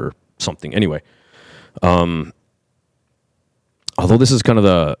champ or something. Anyway, although this is kind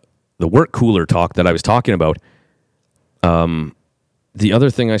of the work cooler talk that I was talking about, the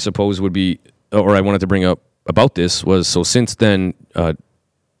other thing I suppose would be, or I wanted to bring up about this was, so since then,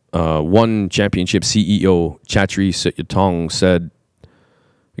 one championship CEO, Chatri Sityatong, said,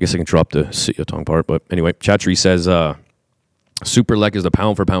 I guess I can drop the Sityatong part, but anyway, Chatri says, Superlek is the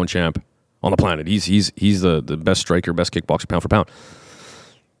pound for pound champ on the planet. He's the best striker, best kickboxer, pound for pound.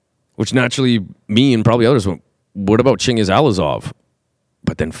 Which naturally, me and probably others went, what about Chingiz Allazov?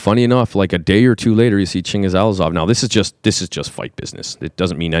 But then, funny enough, like a day or two later, you see Chingiz Allazov. Now, this is just fight business. It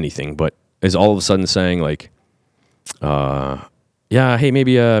doesn't mean anything, but is all of a sudden saying like, yeah, hey,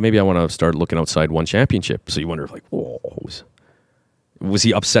 maybe I want to start looking outside one championship. So you wonder, like, whoa, was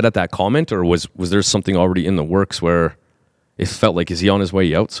he upset at that comment, or was there something already in the works where it felt like, is he on his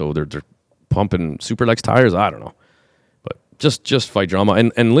way out? So they're pumping Superlek's tires. I don't know, but just fight drama.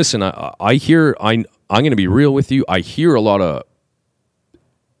 And listen, I hear, I'm going to be real with you. I hear a lot of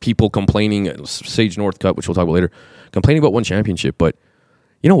people complaining, Sage Northcutt, which we'll talk about later, complaining about one championship. But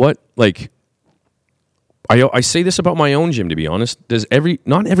you know what? Like, I say this about my own gym, to be honest.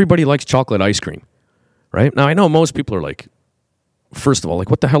 Not everybody likes chocolate ice cream, right? Now, I know most people are like, first of all, like,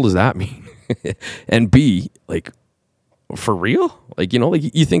 what the hell does that mean? And B, like, for real? Like,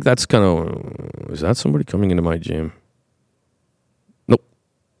 like you think that's kind of, is that somebody coming into my gym? Nope.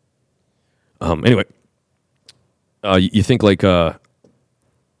 Anyway, you think like, okay,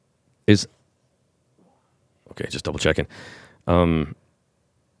 just double checking. Not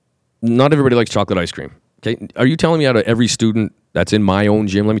everybody likes chocolate ice cream. Okay, are you telling me out of every student that's in my own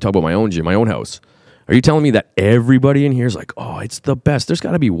gym, let me talk about my own gym, my own house, are you telling me that everybody in here is like, oh, it's the best? There's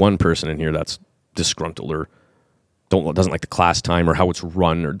got to be one person in here that's disgruntled or doesn't like the class time or how it's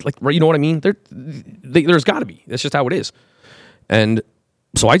run, or like, you know what I mean? There's got to be. That's just how it is. And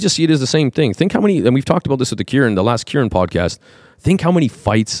so I just see it as the same thing. Think how many, and we've talked about this with the last Kieran podcast, think how many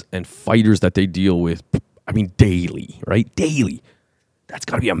fights and fighters that they deal with, I mean, daily, right? Daily. That's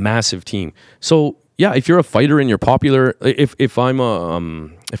got to be a massive team. So, yeah, if you're a fighter and you're popular, if I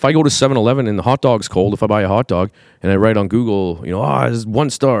go to 7-Eleven and the hot dog's cold, if I buy a hot dog and I write on Google, this is 1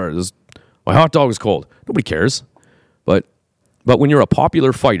 star, my hot dog is cold. Nobody cares. But when you're a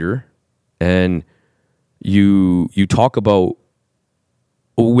popular fighter and you talk about,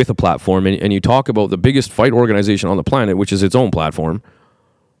 with a platform, and you talk about the biggest fight organization on the planet, which is its own platform,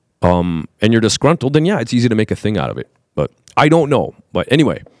 and you're disgruntled, then yeah, it's easy to make a thing out of it. But I don't know. But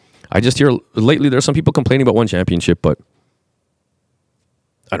anyway, I just hear lately there's some people complaining about one championship, but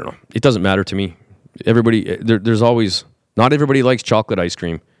I don't know. It doesn't matter to me. Everybody, there's always, not everybody likes chocolate ice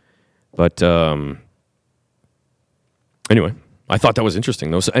cream, but anyway, I thought that was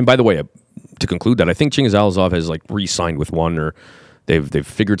interesting, though. And by the way, to conclude that, I think Chingiz Allazov has like re-signed with one, or they've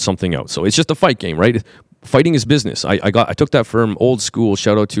figured something out. So it's just a fight game, right? Fighting is business. I took that from old school.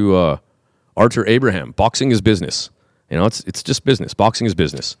 Shout out to Arthur Abraham. Boxing is business. You know, it's just business. Boxing is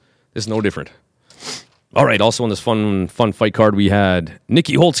business. It's no different. All right. Also on this fun fight card, we had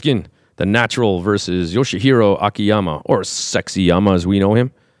Nikki Holtzkin, the natural, versus Yoshihiro Akiyama, or Sexy Yama as we know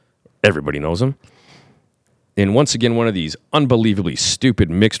him. Everybody knows him. And once again, one of these unbelievably stupid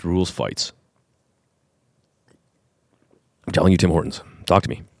mixed rules fights. I'm telling you, Tim Hortons, talk to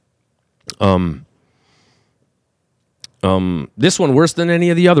me. This one worse than any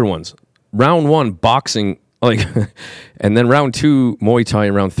of the other ones. Round 1, boxing, and then round 2, Muay Thai,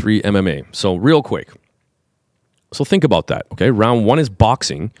 and round 3, MMA. So real quick. So think about that, okay? Round 1 is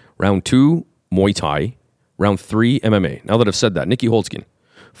boxing, round 2, Muay Thai, round 3, MMA. Now that I've said that, Nikki Holtzkin,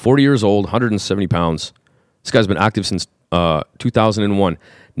 40 years old, 170 pounds. This guy's been active since 2001.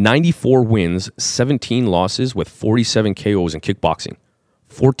 94 wins, 17 losses with 47 KOs in kickboxing.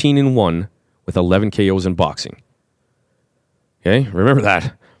 14-1 with 11 KOs in boxing. Okay, remember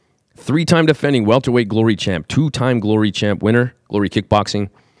that. 3-time defending welterweight glory champ, 2-time glory champ winner, glory kickboxing.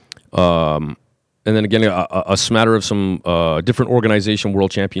 And then again, a smatter of some different organization world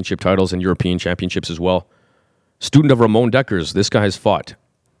championship titles and European championships as well. Student of Ramon Dekkers. This guy has fought.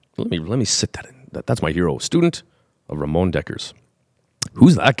 Let me sit that in. That's my hero. Student of Ramon Dekkers.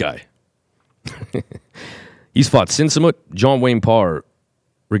 Who's that guy? He's fought Sinsamut, John Wayne Parr,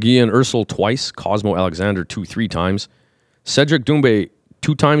 Regian Ursel twice, Cosmo Alexander 3 times, Cedric Doumbé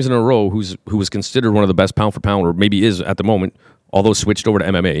 2 times in a row, who was considered one of the best pound for pound, or maybe is at the moment, although switched over to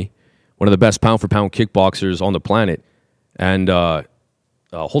MMA, one of the best pound for pound kickboxers on the planet. And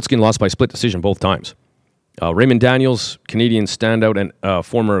Holtzkin lost by split decision both times. Raymond Daniels, Canadian standout and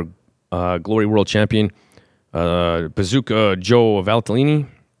former Glory World Champion. Bazooka Joe Valtellini.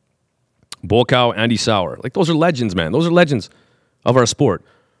 Bolkow, Andy Sauer. Like, those are legends, man. Those are legends of our sport.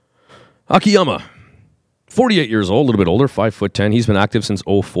 Akiyama, 48 years old, a little bit older, 5'10". He's been active since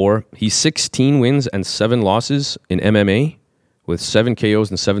 2004. He's 16 wins and 7 losses in MMA with 7 KOs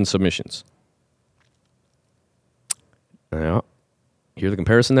and 7 submissions. Yeah. Hear the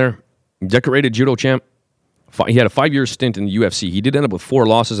comparison there? Decorated judo champ. He had a 5-year stint in the UFC. He did end up with 4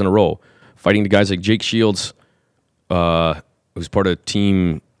 losses in a row, fighting the guys like Jake Shields, who's part of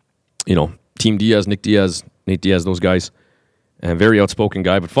Team Diaz, Nick Diaz, Nate Diaz, those guys. And very outspoken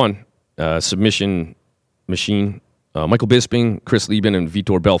guy, but fun. Submission machine. Michael Bisping, Chris Lieben, and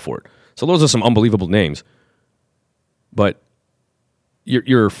Vitor Belfort. So those are some unbelievable names. But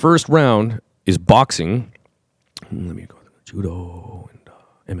your first round is boxing. Let me go to judo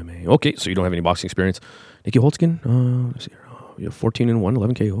and MMA. Okay, so you don't have any boxing experience. Nikki Holtzkin, let's see here. You have 14-1,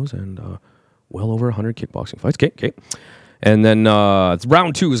 11 KOs, and well over 100 kickboxing fights. Okay. And then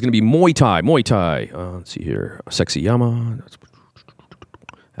round 2 is going to be Muay Thai. Let's see here. Sexy Yama.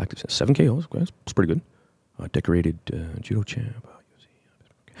 Active 7 KOs. Okay, that's pretty good. Decorated judo champ.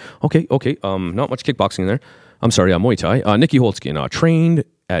 Okay. Not much kickboxing in there. I'm sorry, Muay Thai. Nikki Holtzkin, trained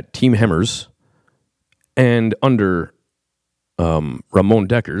at Team Hemmers and under Ramon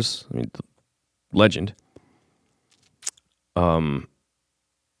Dekkers. I mean, legend. Not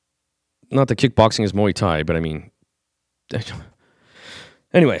that kickboxing is Muay Thai, but I mean,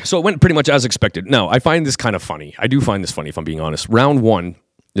 anyway, so it went pretty much as expected. Now, I find this kind of funny. I do find this funny, if I'm being honest. Round 1,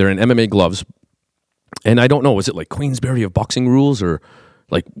 they're in MMA gloves, and I don't know, was it like Queensberry of boxing rules, or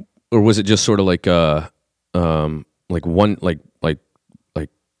was it just sort of like I don't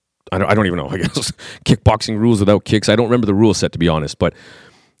even know. I guess kickboxing rules without kicks. I don't remember the rule set, to be honest, but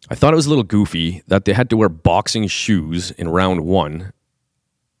I thought it was a little goofy that they had to wear boxing shoes in round 1.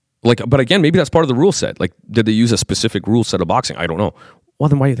 But again, maybe that's part of the rule set. Like, did they use a specific rule set of boxing? I don't know. Well,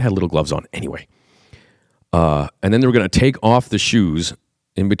 then why they had little gloves on anyway? And then they were going to take off the shoes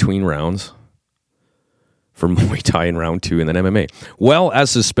in between rounds for Muay Thai in round 2 and then MMA. Well, as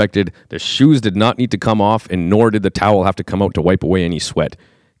suspected, the shoes did not need to come off, and nor did the towel have to come out to wipe away any sweat,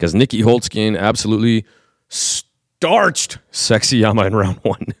 because Nikki Holtzkin absolutely starched Sexy Yama in round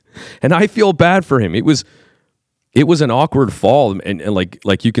 1. And I feel bad for him. It was an awkward fall, and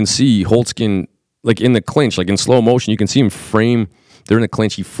like you can see Holtzkin, like in the clinch, like in slow motion, you can see him frame. They're in the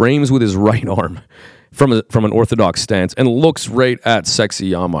clinch. He frames with his right arm from an orthodox stance and looks right at Sexy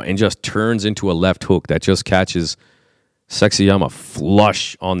Yama and just turns into a left hook that just catches Sexy Yama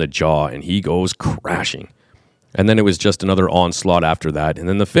flush on the jaw, and he goes crashing. And then it was just another onslaught after that, and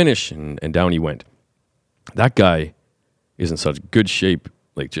then the finish, and down he went. That guy is in such good shape,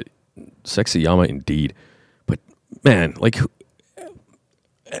 like Sexy Yama indeed. But man, like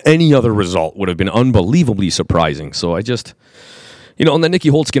any other result would have been unbelievably surprising. So And then Nikki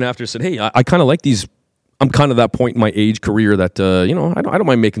Holtzkin after said, hey, I kind of like these. I'm kind of that point in my age career that, I don't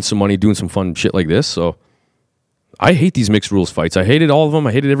mind making some money doing some fun shit like this. So I hate these mixed rules fights. I hated all of them.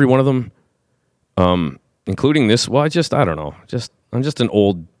 I hated every one of them, including this. Well, I don't know. I'm just an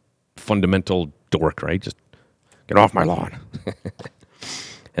old fundamental dork, right? Just get off my lawn.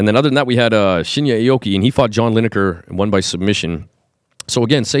 And then other than that, we had Shinya Aoki, and he fought John Lineker and won by submission. So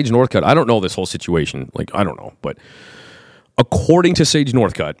again, Sage Northcutt, I don't know this whole situation. Like, I don't know. But according to Sage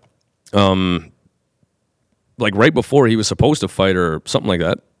Northcutt, like right before he was supposed to fight or something like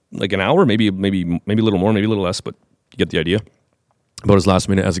that, like an hour, maybe a little more, maybe a little less, but you get the idea. About as last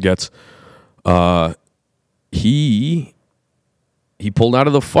minute as it gets. He pulled out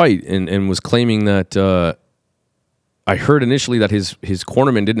of the fight and was claiming that I heard initially that his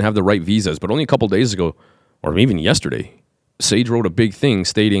cornerman didn't have the right visas, but only a couple days ago, or even yesterday, Sage wrote a big thing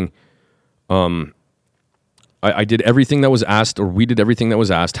stating, I did everything that was asked, or we did everything that was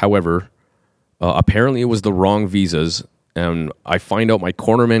asked. However, apparently it was the wrong visas, and I find out my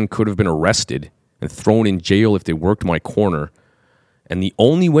cornermen could have been arrested and thrown in jail if they worked my corner. And the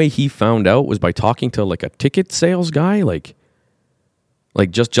only way he found out was by talking to like a ticket sales guy, like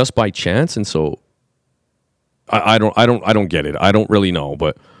just by chance. And so I don't get it. I don't really know,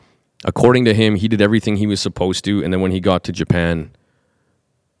 but according to him, he did everything he was supposed to. And then when he got to Japan,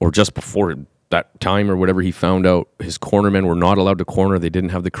 or just before that time or whatever, he found out his cornermen were not allowed to corner. They didn't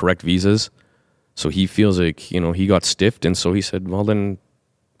have the correct visas. So he feels like, he got stiffed. And so he said, well, then,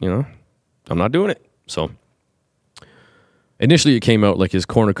 I'm not doing it. So initially it came out like his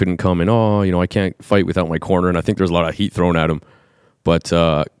corner couldn't come and, I can't fight without my corner. And I think there's a lot of heat thrown at him. But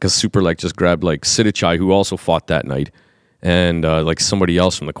because Superlek just grabbed like Sidichai, who also fought that night, and like somebody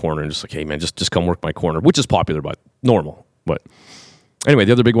else from the corner, and just like, hey man, just come work my corner, which is popular, but normal. But anyway,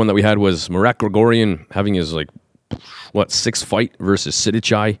 the other big one that we had was Murat Grigorian having his sixth fight versus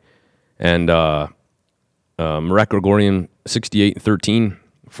Sidichai. And Murat Grigorian, 68-13,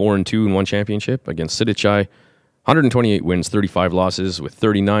 4-2 in one championship against Sidichai. 128 wins, 35 losses with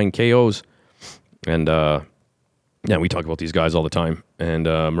 39 KOs. And we talk about these guys all the time. And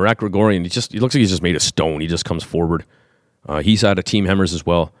Murat Grigorian, he looks like he's just made of stone. He just comes forward. He's had a team Hemmers as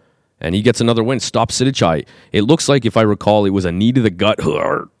well. And he gets another win, stops Sidichai. It looks like, if I recall, it was a knee to the gut,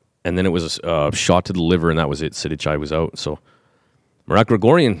 and then it was a shot to the liver, and that was it. Sidichai was out. So Murat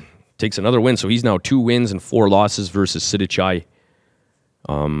Grigorian takes another win, so he's now 2 wins and 4 losses versus Sidichai,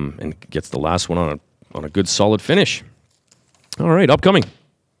 and gets the last one on a good solid finish. All right, upcoming.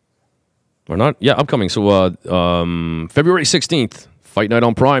 Or not? Yeah, upcoming. So February 16th, Fight Night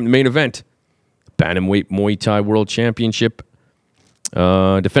on Prime, the main event. Bantamweight Muay Thai World Championship.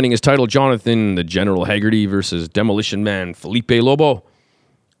 Defending his title, Jonathan the General Haggerty versus Demolition Man Felipe Lobo.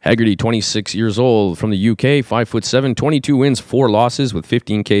 Haggerty, 26 years old, from the UK, 5'7", 22 wins, 4 losses with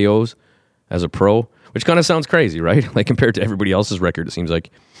 15 KOs as a pro, which kind of sounds crazy, right? Like compared to everybody else's record, it seems like.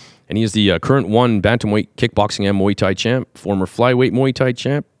 And he is the current bantamweight kickboxing and Muay Thai champ, former flyweight Muay Thai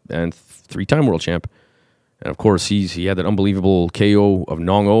champ, and 3-time world champ. And of course, he had that unbelievable KO of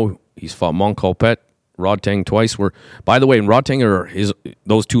Nong O. He's fought Mong Kolpet, Rod Tang twice. By the way, in Rod Tang,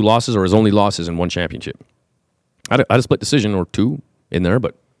 those 2 losses are his only losses in one championship. I had a split decision or 2 in there,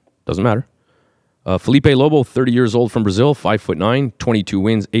 but doesn't matter. Felipe Lobo, 30 years old, from Brazil, 5'9", 22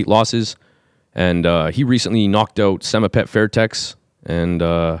 wins, 8 losses. And he recently knocked out Semapet Fairtex and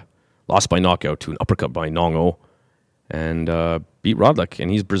lost by knockout to an uppercut by Nong O. And beat Rodlek,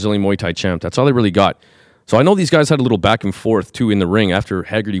 and he's Brazilian Muay Thai champ. That's all they really got. So I know these guys had a little back and forth, too, in the ring after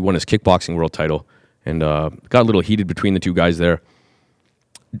Haggerty won his kickboxing world title. And got a little heated between the 2 guys there.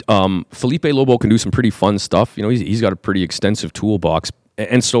 Felipe Lobo can do some pretty fun stuff. He's got a pretty extensive toolbox.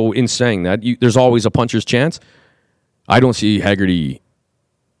 And so in saying that, there's always a puncher's chance. I don't see Haggerty,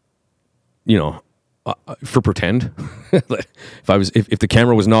 for pretend. if the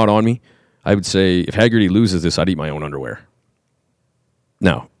camera was not on me, I would say if Haggerty loses this, I'd eat my own underwear.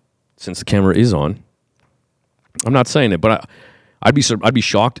 Now, since the camera is on, I'm not saying it, but I'd be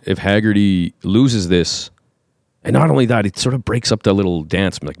shocked if Haggerty loses this. And not only that, it sort of breaks up that little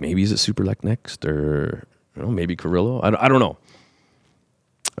dance. Like, maybe is it Superlek next, or maybe Carrillo? I don't know.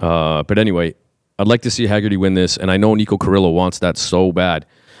 But anyway, I'd like to see Haggerty win this, and I know Nico Carrillo wants that so bad.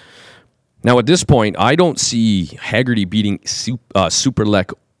 Now, at this point, I don't see Haggerty beating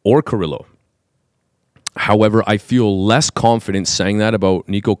Superlek or Carrillo. However, I feel less confident saying that about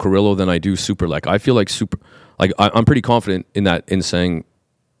Nico Carrillo than I do Superlek. I feel like I'm pretty confident in saying,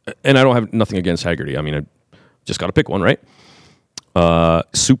 and I don't have nothing against Haggerty. I mean, I just got to pick one, right?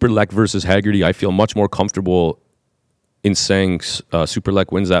 Superlek versus Haggerty, I feel much more comfortable in saying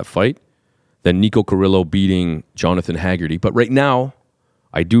Superlek wins that fight than Nico Carrillo beating Jonathan Haggerty. But right now,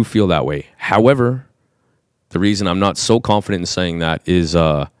 I do feel that way. However, the reason I'm not so confident in saying that is,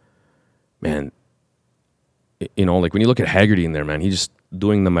 man, you know, like when you look at Haggerty in there, man, he's just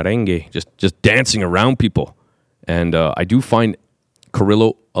doing the merengue, just dancing around people. And I do find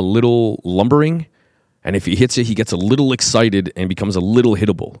Carrillo a little lumbering. And if he hits it, he gets a little excited and becomes a little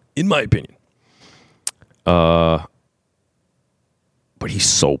hittable, in my opinion. But he's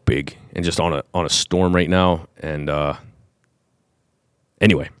so big and just on a storm right now. And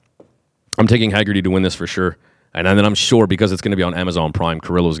anyway, I'm taking Haggerty to win this for sure. And then I'm sure because it's going to be on Amazon Prime,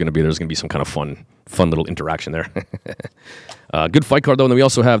 Carrillo's going to be there's going to be some kind of fun little interaction there. Good fight card though. And then we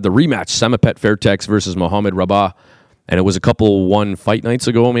also have the rematch: Samapet Fairtex versus Mohamed Rabah. And it was a couple one fight nights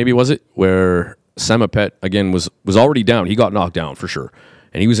ago, maybe was it, where Samapet again was already down. He got knocked down for sure,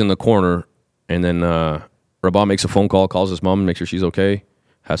 and he was in the corner. And then Rabah makes a phone call, calls his mom, makes sure she's okay,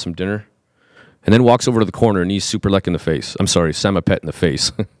 has some dinner, and then walks over to the corner and knees Superlek in the face. I'm sorry, Samapet in the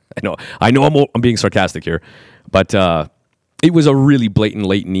face. I know I'm being sarcastic here, but it was a really blatant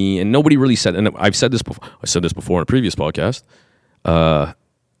late knee, and nobody really said. And I've said this before. I said this before in a previous podcast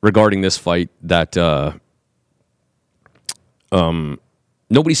regarding this fight that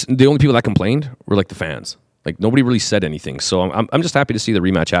nobody. The only people that complained were like the fans. Like nobody really said anything. So I'm just happy to see the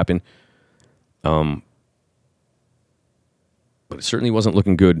rematch happen. But it certainly wasn't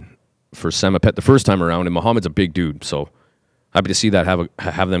looking good for Samapet the first time around, and Muhammad's a big dude, so happy to see that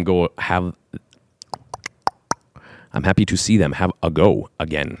have them go. I'm happy to see them have a go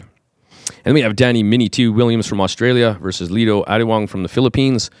again. And then we have Danny Mini 2 Williams from Australia versus Lito Adiwang from the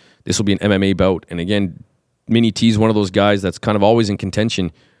Philippines. This will be an MMA bout, and again, Mini T is one of those guys that's kind of always in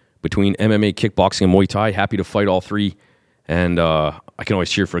contention between MMA, kickboxing, and Muay Thai. Happy to fight all three, and I can always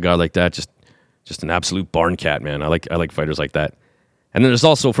cheer for a guy like that. Just an absolute barn cat, man. I like fighters like that. And then there's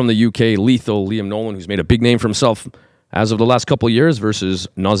also from the UK, lethal Liam Nolan, who's made a big name for himself as of the last couple of years, versus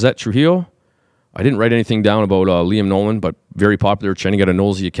Nazet Trujillo. I didn't write anything down about Liam Nolan, but very popular, training at a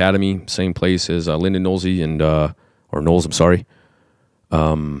Knowlesy Academy, same place as Lyndon Knowlesy and or Knowles, I'm sorry.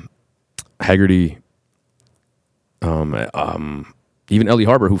 Haggerty, even Ellie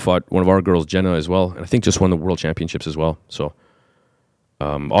Harbour, who fought one of our girls, Jenna, as well, and I think just won the world championships as well. So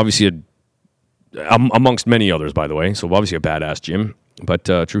obviously amongst many others, by the way. So obviously a badass gym. But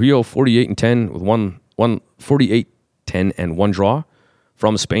Trujillo 48-10 with one 48-10 and one draw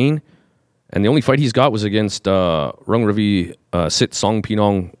from Spain. And the only fight he's got was against Rungrevi Sit Song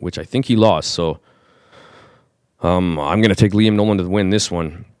Pinong, which I think he lost. So I'm going to take Liam Nolan to win this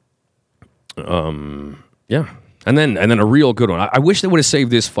one. Yeah. And then a real good one. I wish they would have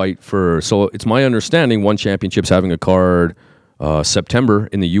saved this fight for... So it's my understanding One Championship's having a card September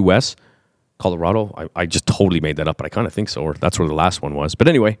in the U.S., Colorado. I just totally made that up, but I kind of think so, or that's where the last one was. But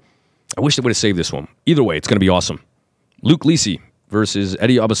anyway, I wish they would have saved this one. Either way, it's going to be awesome. Luke Lisi versus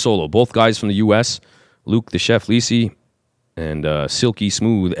Eddie Abasolo. Both guys from the U.S. Luke the Chef Lisi and Silky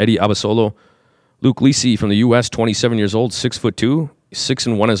Smooth Eddie Abasolo. Luke Lisi from the U.S., 27 years old, 6'2",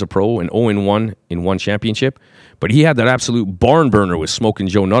 6-1 as a pro, and 0-1 in one championship. But he had that absolute barn burner with Smoking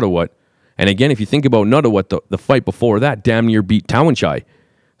Joe Nuttawut. And again, if you think about Nuttawut, the fight before that damn near beat Tawanchai.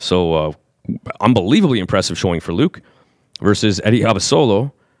 So unbelievably impressive showing for Luke versus Eddie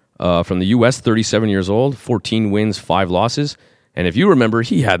Abasolo from the U.S., 37 years old, 14 wins, 5 losses. And if you remember,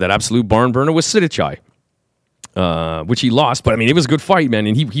 he had that absolute barn burner with Sidichai, which he lost. But, I mean, it was a good fight, man,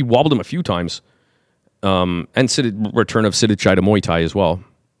 and he wobbled him a few times. And return of Sidichai to Muay Thai as well.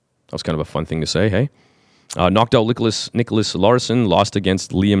 That was kind of a fun thing to say, hey? Knocked out Nicholas Larson, lost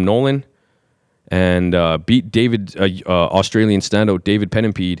against Liam Nolan, and beat David, Australian standout David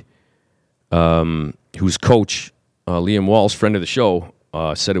Penimpede, whose coach, Liam Walsh, friend of the show,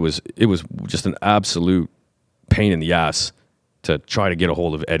 said it was just an absolute pain in the ass to try to get a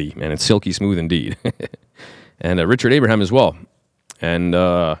hold of Eddie, man. It's silky smooth indeed. And Richard Abraham as well. And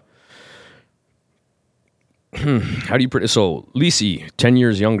how do you put it? So Lisi, 10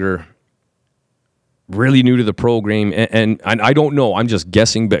 years younger, really new to the program, and I don't know. I'm just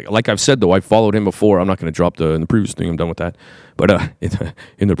guessing. But like I've said, though, I followed him before. I'm not going to drop in the previous thing. I'm done with that. But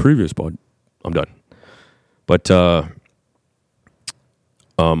in the previous pod, I'm done. But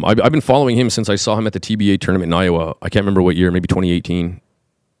I've been following him since I saw him at the TBA tournament in Iowa. I can't remember what year, maybe 2018.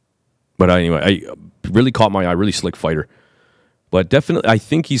 But anyway, I really caught my eye. Really slick fighter. But definitely, I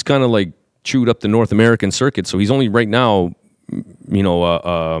think he's kind of like chewed up the North American circuit. So he's only right now,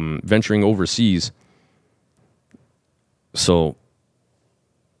 venturing overseas. So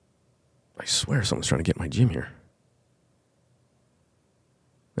I swear someone's trying to get my gym here.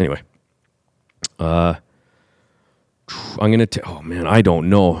 Anyway, I'm gonna. Oh man, I don't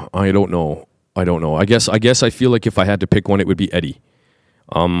know. I don't know. I guess I feel like if I had to pick one, it would be Eddie.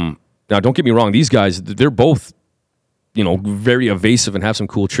 Now, don't get me wrong. These guys, they're both, very evasive and have some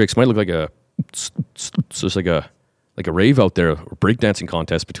cool tricks. Might look like just like a rave out there, or breakdancing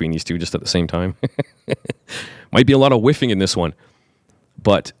contest between these two just at the same time. Might be a lot of whiffing in this one.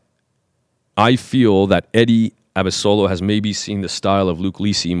 But I feel that Eddie Abasolo has maybe seen the style of Luke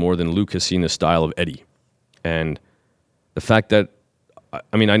Lisi more than Luke has seen the style of Eddie. And the fact that,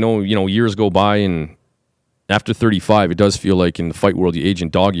 I know, years go by, and after 35, it does feel like in the fight world you age in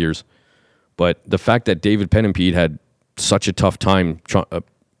dog years. But the fact that David Penempede had such a tough time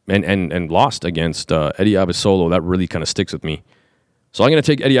and lost against Eddie Abasolo, that really kind of sticks with me. So I'm going to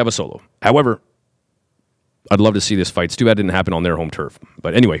take Eddie Abasolo. However, I'd love to see this fight. It's too bad it didn't happen on their home turf.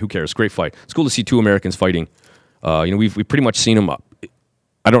 But anyway, who cares? Great fight. It's cool to see two Americans fighting. We've pretty much seen them up.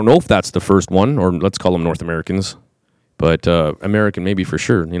 I don't know if that's the first one, or let's call them North Americans. But American maybe for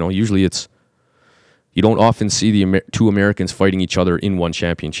sure. Usually you don't often see the two Americans fighting each other in one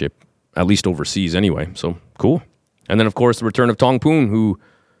championship, at least overseas anyway. So cool. And then, of course, the return of Tong Poon, who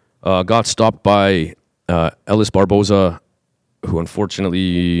got stopped by Ellis Barboza, who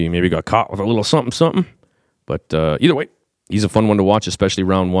unfortunately maybe got caught with a little something. But either way, he's a fun one to watch, especially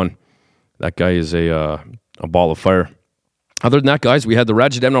round one. That guy is a ball of fire. Other than that, guys, we had the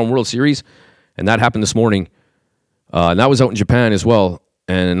Rajadamnarn World Series, and that happened this morning. And that was out in Japan as well.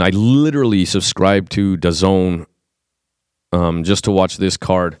 And I literally subscribed to DAZN just to watch this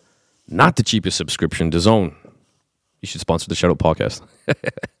card. Not the cheapest subscription, DAZN. You should sponsor the Shoutout Podcast.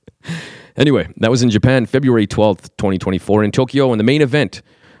 Anyway, that was in Japan, February 12th, 2024, in Tokyo. And the main event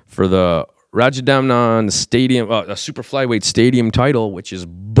for the Rajadamnarn Stadium, Super Flyweight Stadium title, which is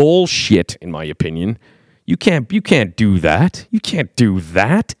bullshit, in my opinion. You can't do that. You can't do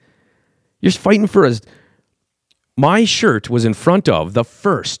that. You're fighting for a... My shirt was in front of the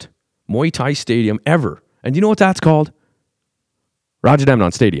first Muay Thai stadium ever. And you know what that's called?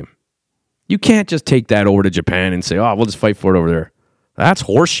 Rajadamnarn Stadium. You can't just take that over to Japan and say, we'll just fight for it over there. That's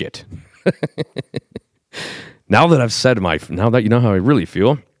horseshit. Now that you know how I really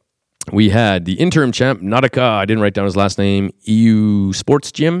feel, we had the interim champ, Nadaka, I didn't write down his last name, EU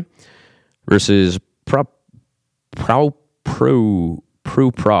Sports Gym versus Pra. And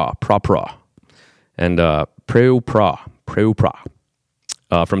Preu Pra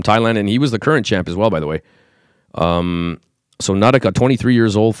from Thailand, and he was the current champ as well, by the way. So Nadaka, 23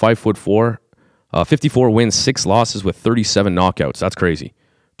 years old, 5'4", 54 wins, 6 losses with 37 knockouts. That's crazy.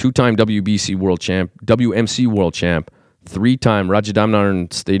 2-time WBC world champ, WMC world champ, 3-time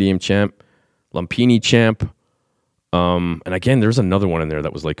Rajadamnarn Stadium champ, Lumpini champ. And again, there's another one in there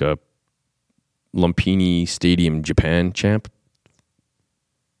that was like a Lumpini Stadium Japan champ.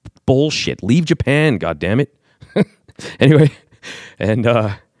 Bullshit. Leave Japan, goddammit. Anyway, and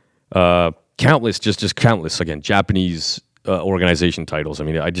countless, just countless, again, Japanese organization titles. I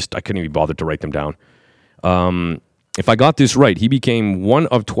couldn't even bother to write them down. If I got this right, he became one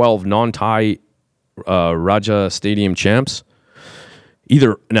of 12 non-Thai Raja Stadium champs.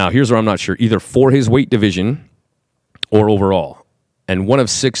 Here's where I'm not sure, either for his weight division or overall, and one of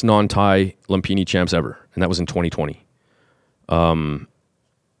 6 non-Thai Lumpini champs ever, and that was in 2020.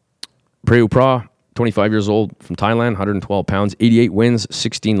 Preu Pra, 25 years old, from Thailand, 112 pounds, 88 wins,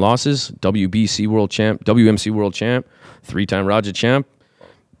 16 losses, WBC world champ, WMC world champ, 3-time Raja champ,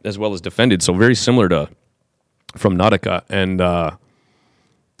 as well as defended. So very similar to from Nadaka. And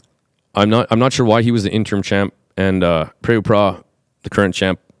I'm not sure why he was the interim champ and Preu Pra, the current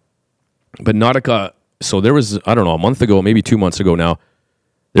champ. But Nadaka, so there was, I don't know, a month ago, maybe 2 months ago now,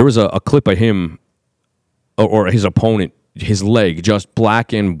 there was a clip of him or his opponent, his leg just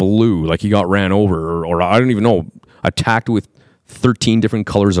black and blue, like he got ran over, or I don't even know, attacked with 13 different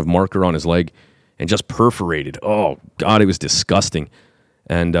colors of marker on his leg and just perforated. Oh, God, it was disgusting.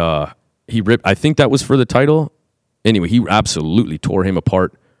 And he ripped, I think that was for the title. Anyway, he absolutely tore him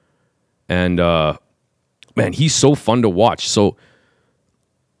apart. And, man, he's so fun to watch. So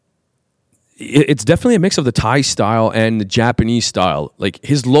it's definitely a mix of the Thai style and the Japanese style. Like,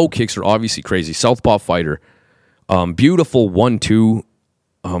 his low kicks are obviously crazy. Southpaw fighter. Beautiful 1-2.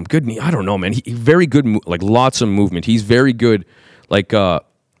 Good knee. I don't know, man. He very good, like lots of movement. He's very good. Like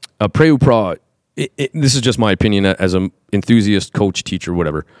Preu Pra, this is just my opinion as an enthusiast, coach, teacher,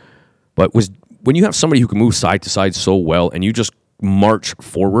 whatever. But when you have somebody who can move side to side so well and you just march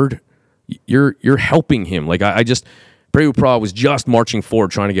forward, you're helping him. Like Preu Pra was just marching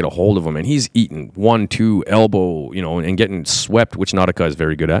forward trying to get a hold of him, and he's eating 1-2 elbow, and getting swept, which Nadaka is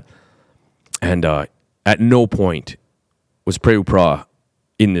very good at. And at no point was Preu Pra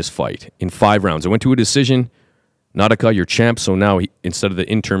in this fight in 5 rounds. It went to a decision. Nadaka, your champ. So now, instead of the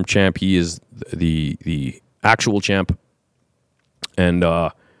interim champ, he is the actual champ. And,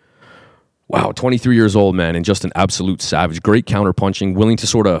 wow, 23 years old, man, and just an absolute savage. Great counter-punching, willing to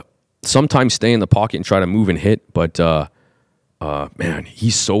sort of sometimes stay in the pocket and try to move and hit. But, man,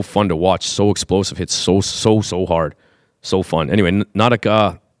 he's so fun to watch. So explosive, hits so hard. So fun. Anyway,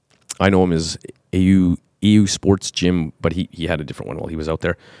 Nadaka, I know him as EU Sports Gym, but he had a different one while he was out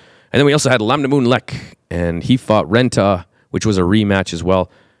there. And then we also had Lamnamoonlek, and he fought Renta, which was a rematch as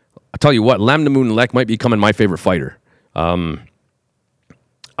well. I'll tell you what, Lamnamoonlek might be becoming my favorite fighter.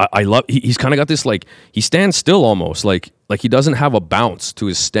 I love, he's kind of got this, like, he stands still almost, like he doesn't have a bounce to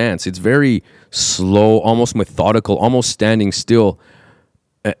his stance. It's very slow, almost methodical, almost standing still,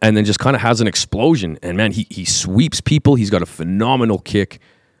 and then just kind of has an explosion. And man, he sweeps people. He's got a phenomenal kick.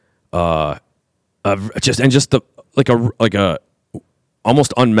 Just like a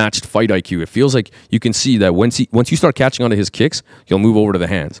almost unmatched fight IQ. It feels like you can see that once you start catching onto his kicks, he'll move over to the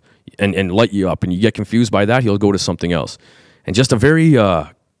hands and light you up, and you get confused by that, he'll go to something else. And just a very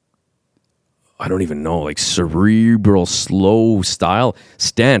I don't even know, like cerebral, slow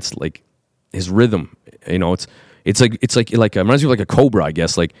stance, like his rhythm. You know, it's like it reminds me of like a cobra, I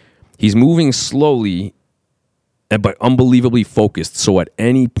guess. Like he's moving slowly, but unbelievably focused. So at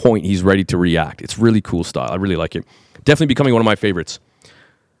any point, he's ready to react. It's really cool style. I really like it. Definitely becoming one of my favorites.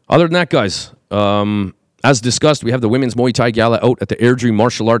 Other than that, guys, as discussed, we have the Women's Muay Thai Gala out at the Airdrie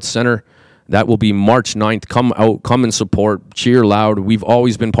Martial Arts Center. That will be March 9th. Come out, come and support, cheer loud. We've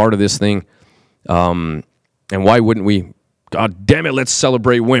always been part of this thing. And why wouldn't we? God damn it, let's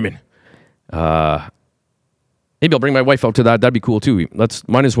celebrate women. Maybe I'll bring my wife out to that. That'd be cool too.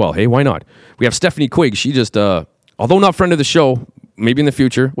 Might as well. Hey, why not? We have Stephanie Quigg. She just, although not friend of the show, maybe in the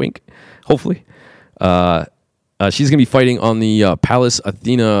future, wink, hopefully. She's going to be fighting on the Palace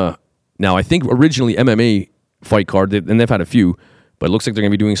Athena. Now, I think originally MMA fight card, and they've had a few, but it looks like they're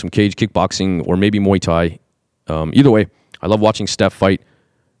going to be doing some cage kickboxing or maybe Muay Thai. Either way, I love watching Steph fight,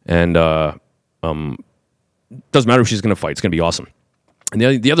 and doesn't matter who she's going to fight. It's going to be awesome.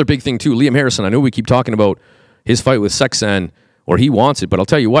 And the other big thing, too, Liam Harrison, I know we keep talking about his fight with Sexan, or he wants it, but I'll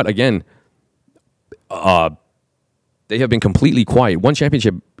tell you what, again, they have been completely quiet. One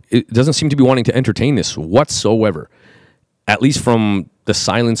Championship, it doesn't seem to be wanting to entertain this whatsoever, at least from the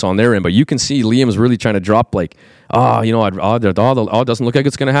silence on their end. But you can see Liam's really trying to drop, like, it doesn't look like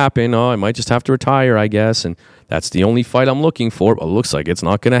it's going to happen. I might just have to retire, I guess. And that's the only fight I'm looking for. But it looks like it's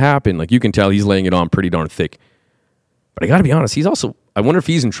not going to happen. Like, you can tell he's laying it on pretty darn thick. But I got to be honest, I wonder if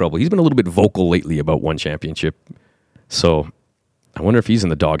he's in trouble. He's been a little bit vocal lately about One Championship. So I wonder if he's in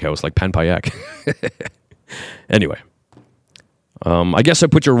the doghouse like Pan Payak. Anyway. I guess I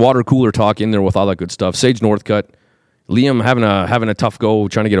put your water cooler talk in there with all that good stuff. Sage Northcutt. Liam having a tough go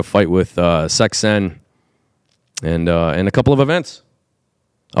trying to get a fight with Sexan and a couple of events.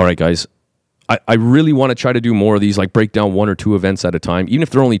 All right, guys. I really want to try to do more of these, like break down one or two events at a time, even if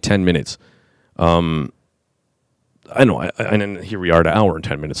they're only 10 minutes. I know, and here we are at an hour and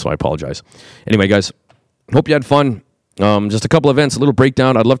 10 minutes, so I apologize. Anyway, guys, hope you had fun. Just a couple events, a little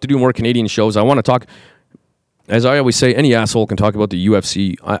breakdown. I'd love to do more Canadian shows. I want to talk, as I always say, any asshole can talk about the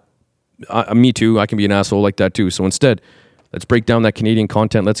UFC. Me too. I can be an asshole like that too. So instead, let's break down that Canadian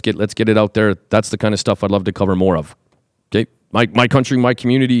content. Let's get it out there. That's the kind of stuff I'd love to cover more of. Okay, my country, my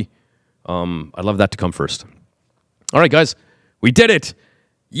community. I'd love that to come first. All right, guys, we did it.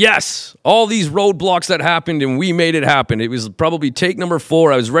 Yes, all these roadblocks that happened, and we made it happen. It was probably take number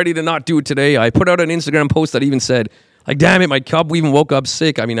 4. I was ready to not do it today. I put out an Instagram post that even said, like, damn it, my cub even woke up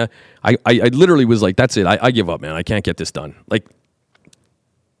sick. I mean, I literally was like, that's it. I give up, man. I can't get this done. Like,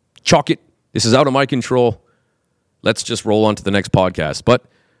 chalk it. This is out of my control. Let's just roll on to the next podcast. But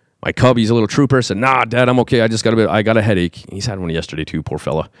my cub, he's a little trooper, said, nah, Dad, I'm okay. I got a headache. He's had one yesterday too, poor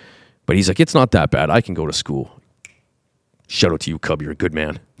fella. But he's like, it's not that bad. I can go to school. Shout out to you, cub. You're a good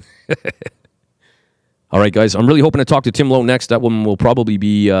man. All right, guys. I'm really hoping to talk to Tim Lowe next. That one will probably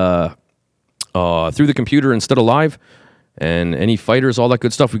be through the computer instead of live. And any fighters, all that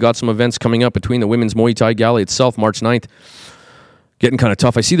good stuff. We got some events coming up between the Women's Muay Thai Gala itself, March 9th. Getting kind of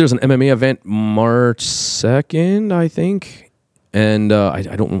tough. I see there's an MMA event March 2nd, I think. And I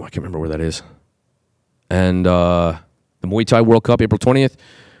don't know. I can't remember where that is. And the Muay Thai World Cup, April 20th.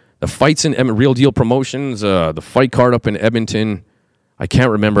 The fights in Real Deal Promotions, the fight card up in Edmonton. I can't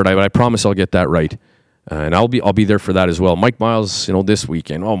remember it, but I promise I'll get that right. And I'll be there for that as well. Mike Miles, this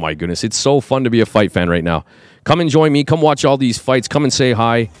weekend. Oh my goodness, it's so fun to be a fight fan right now. Come and join me. Come watch all these fights. Come and say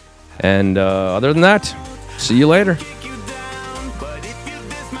hi. And other than that, see you later.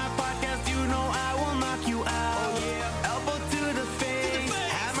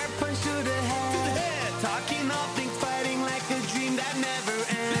 Talking all things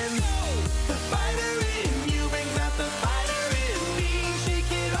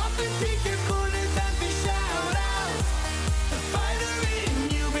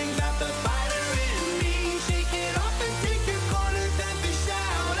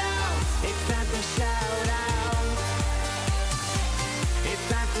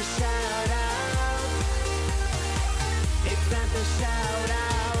the shadows.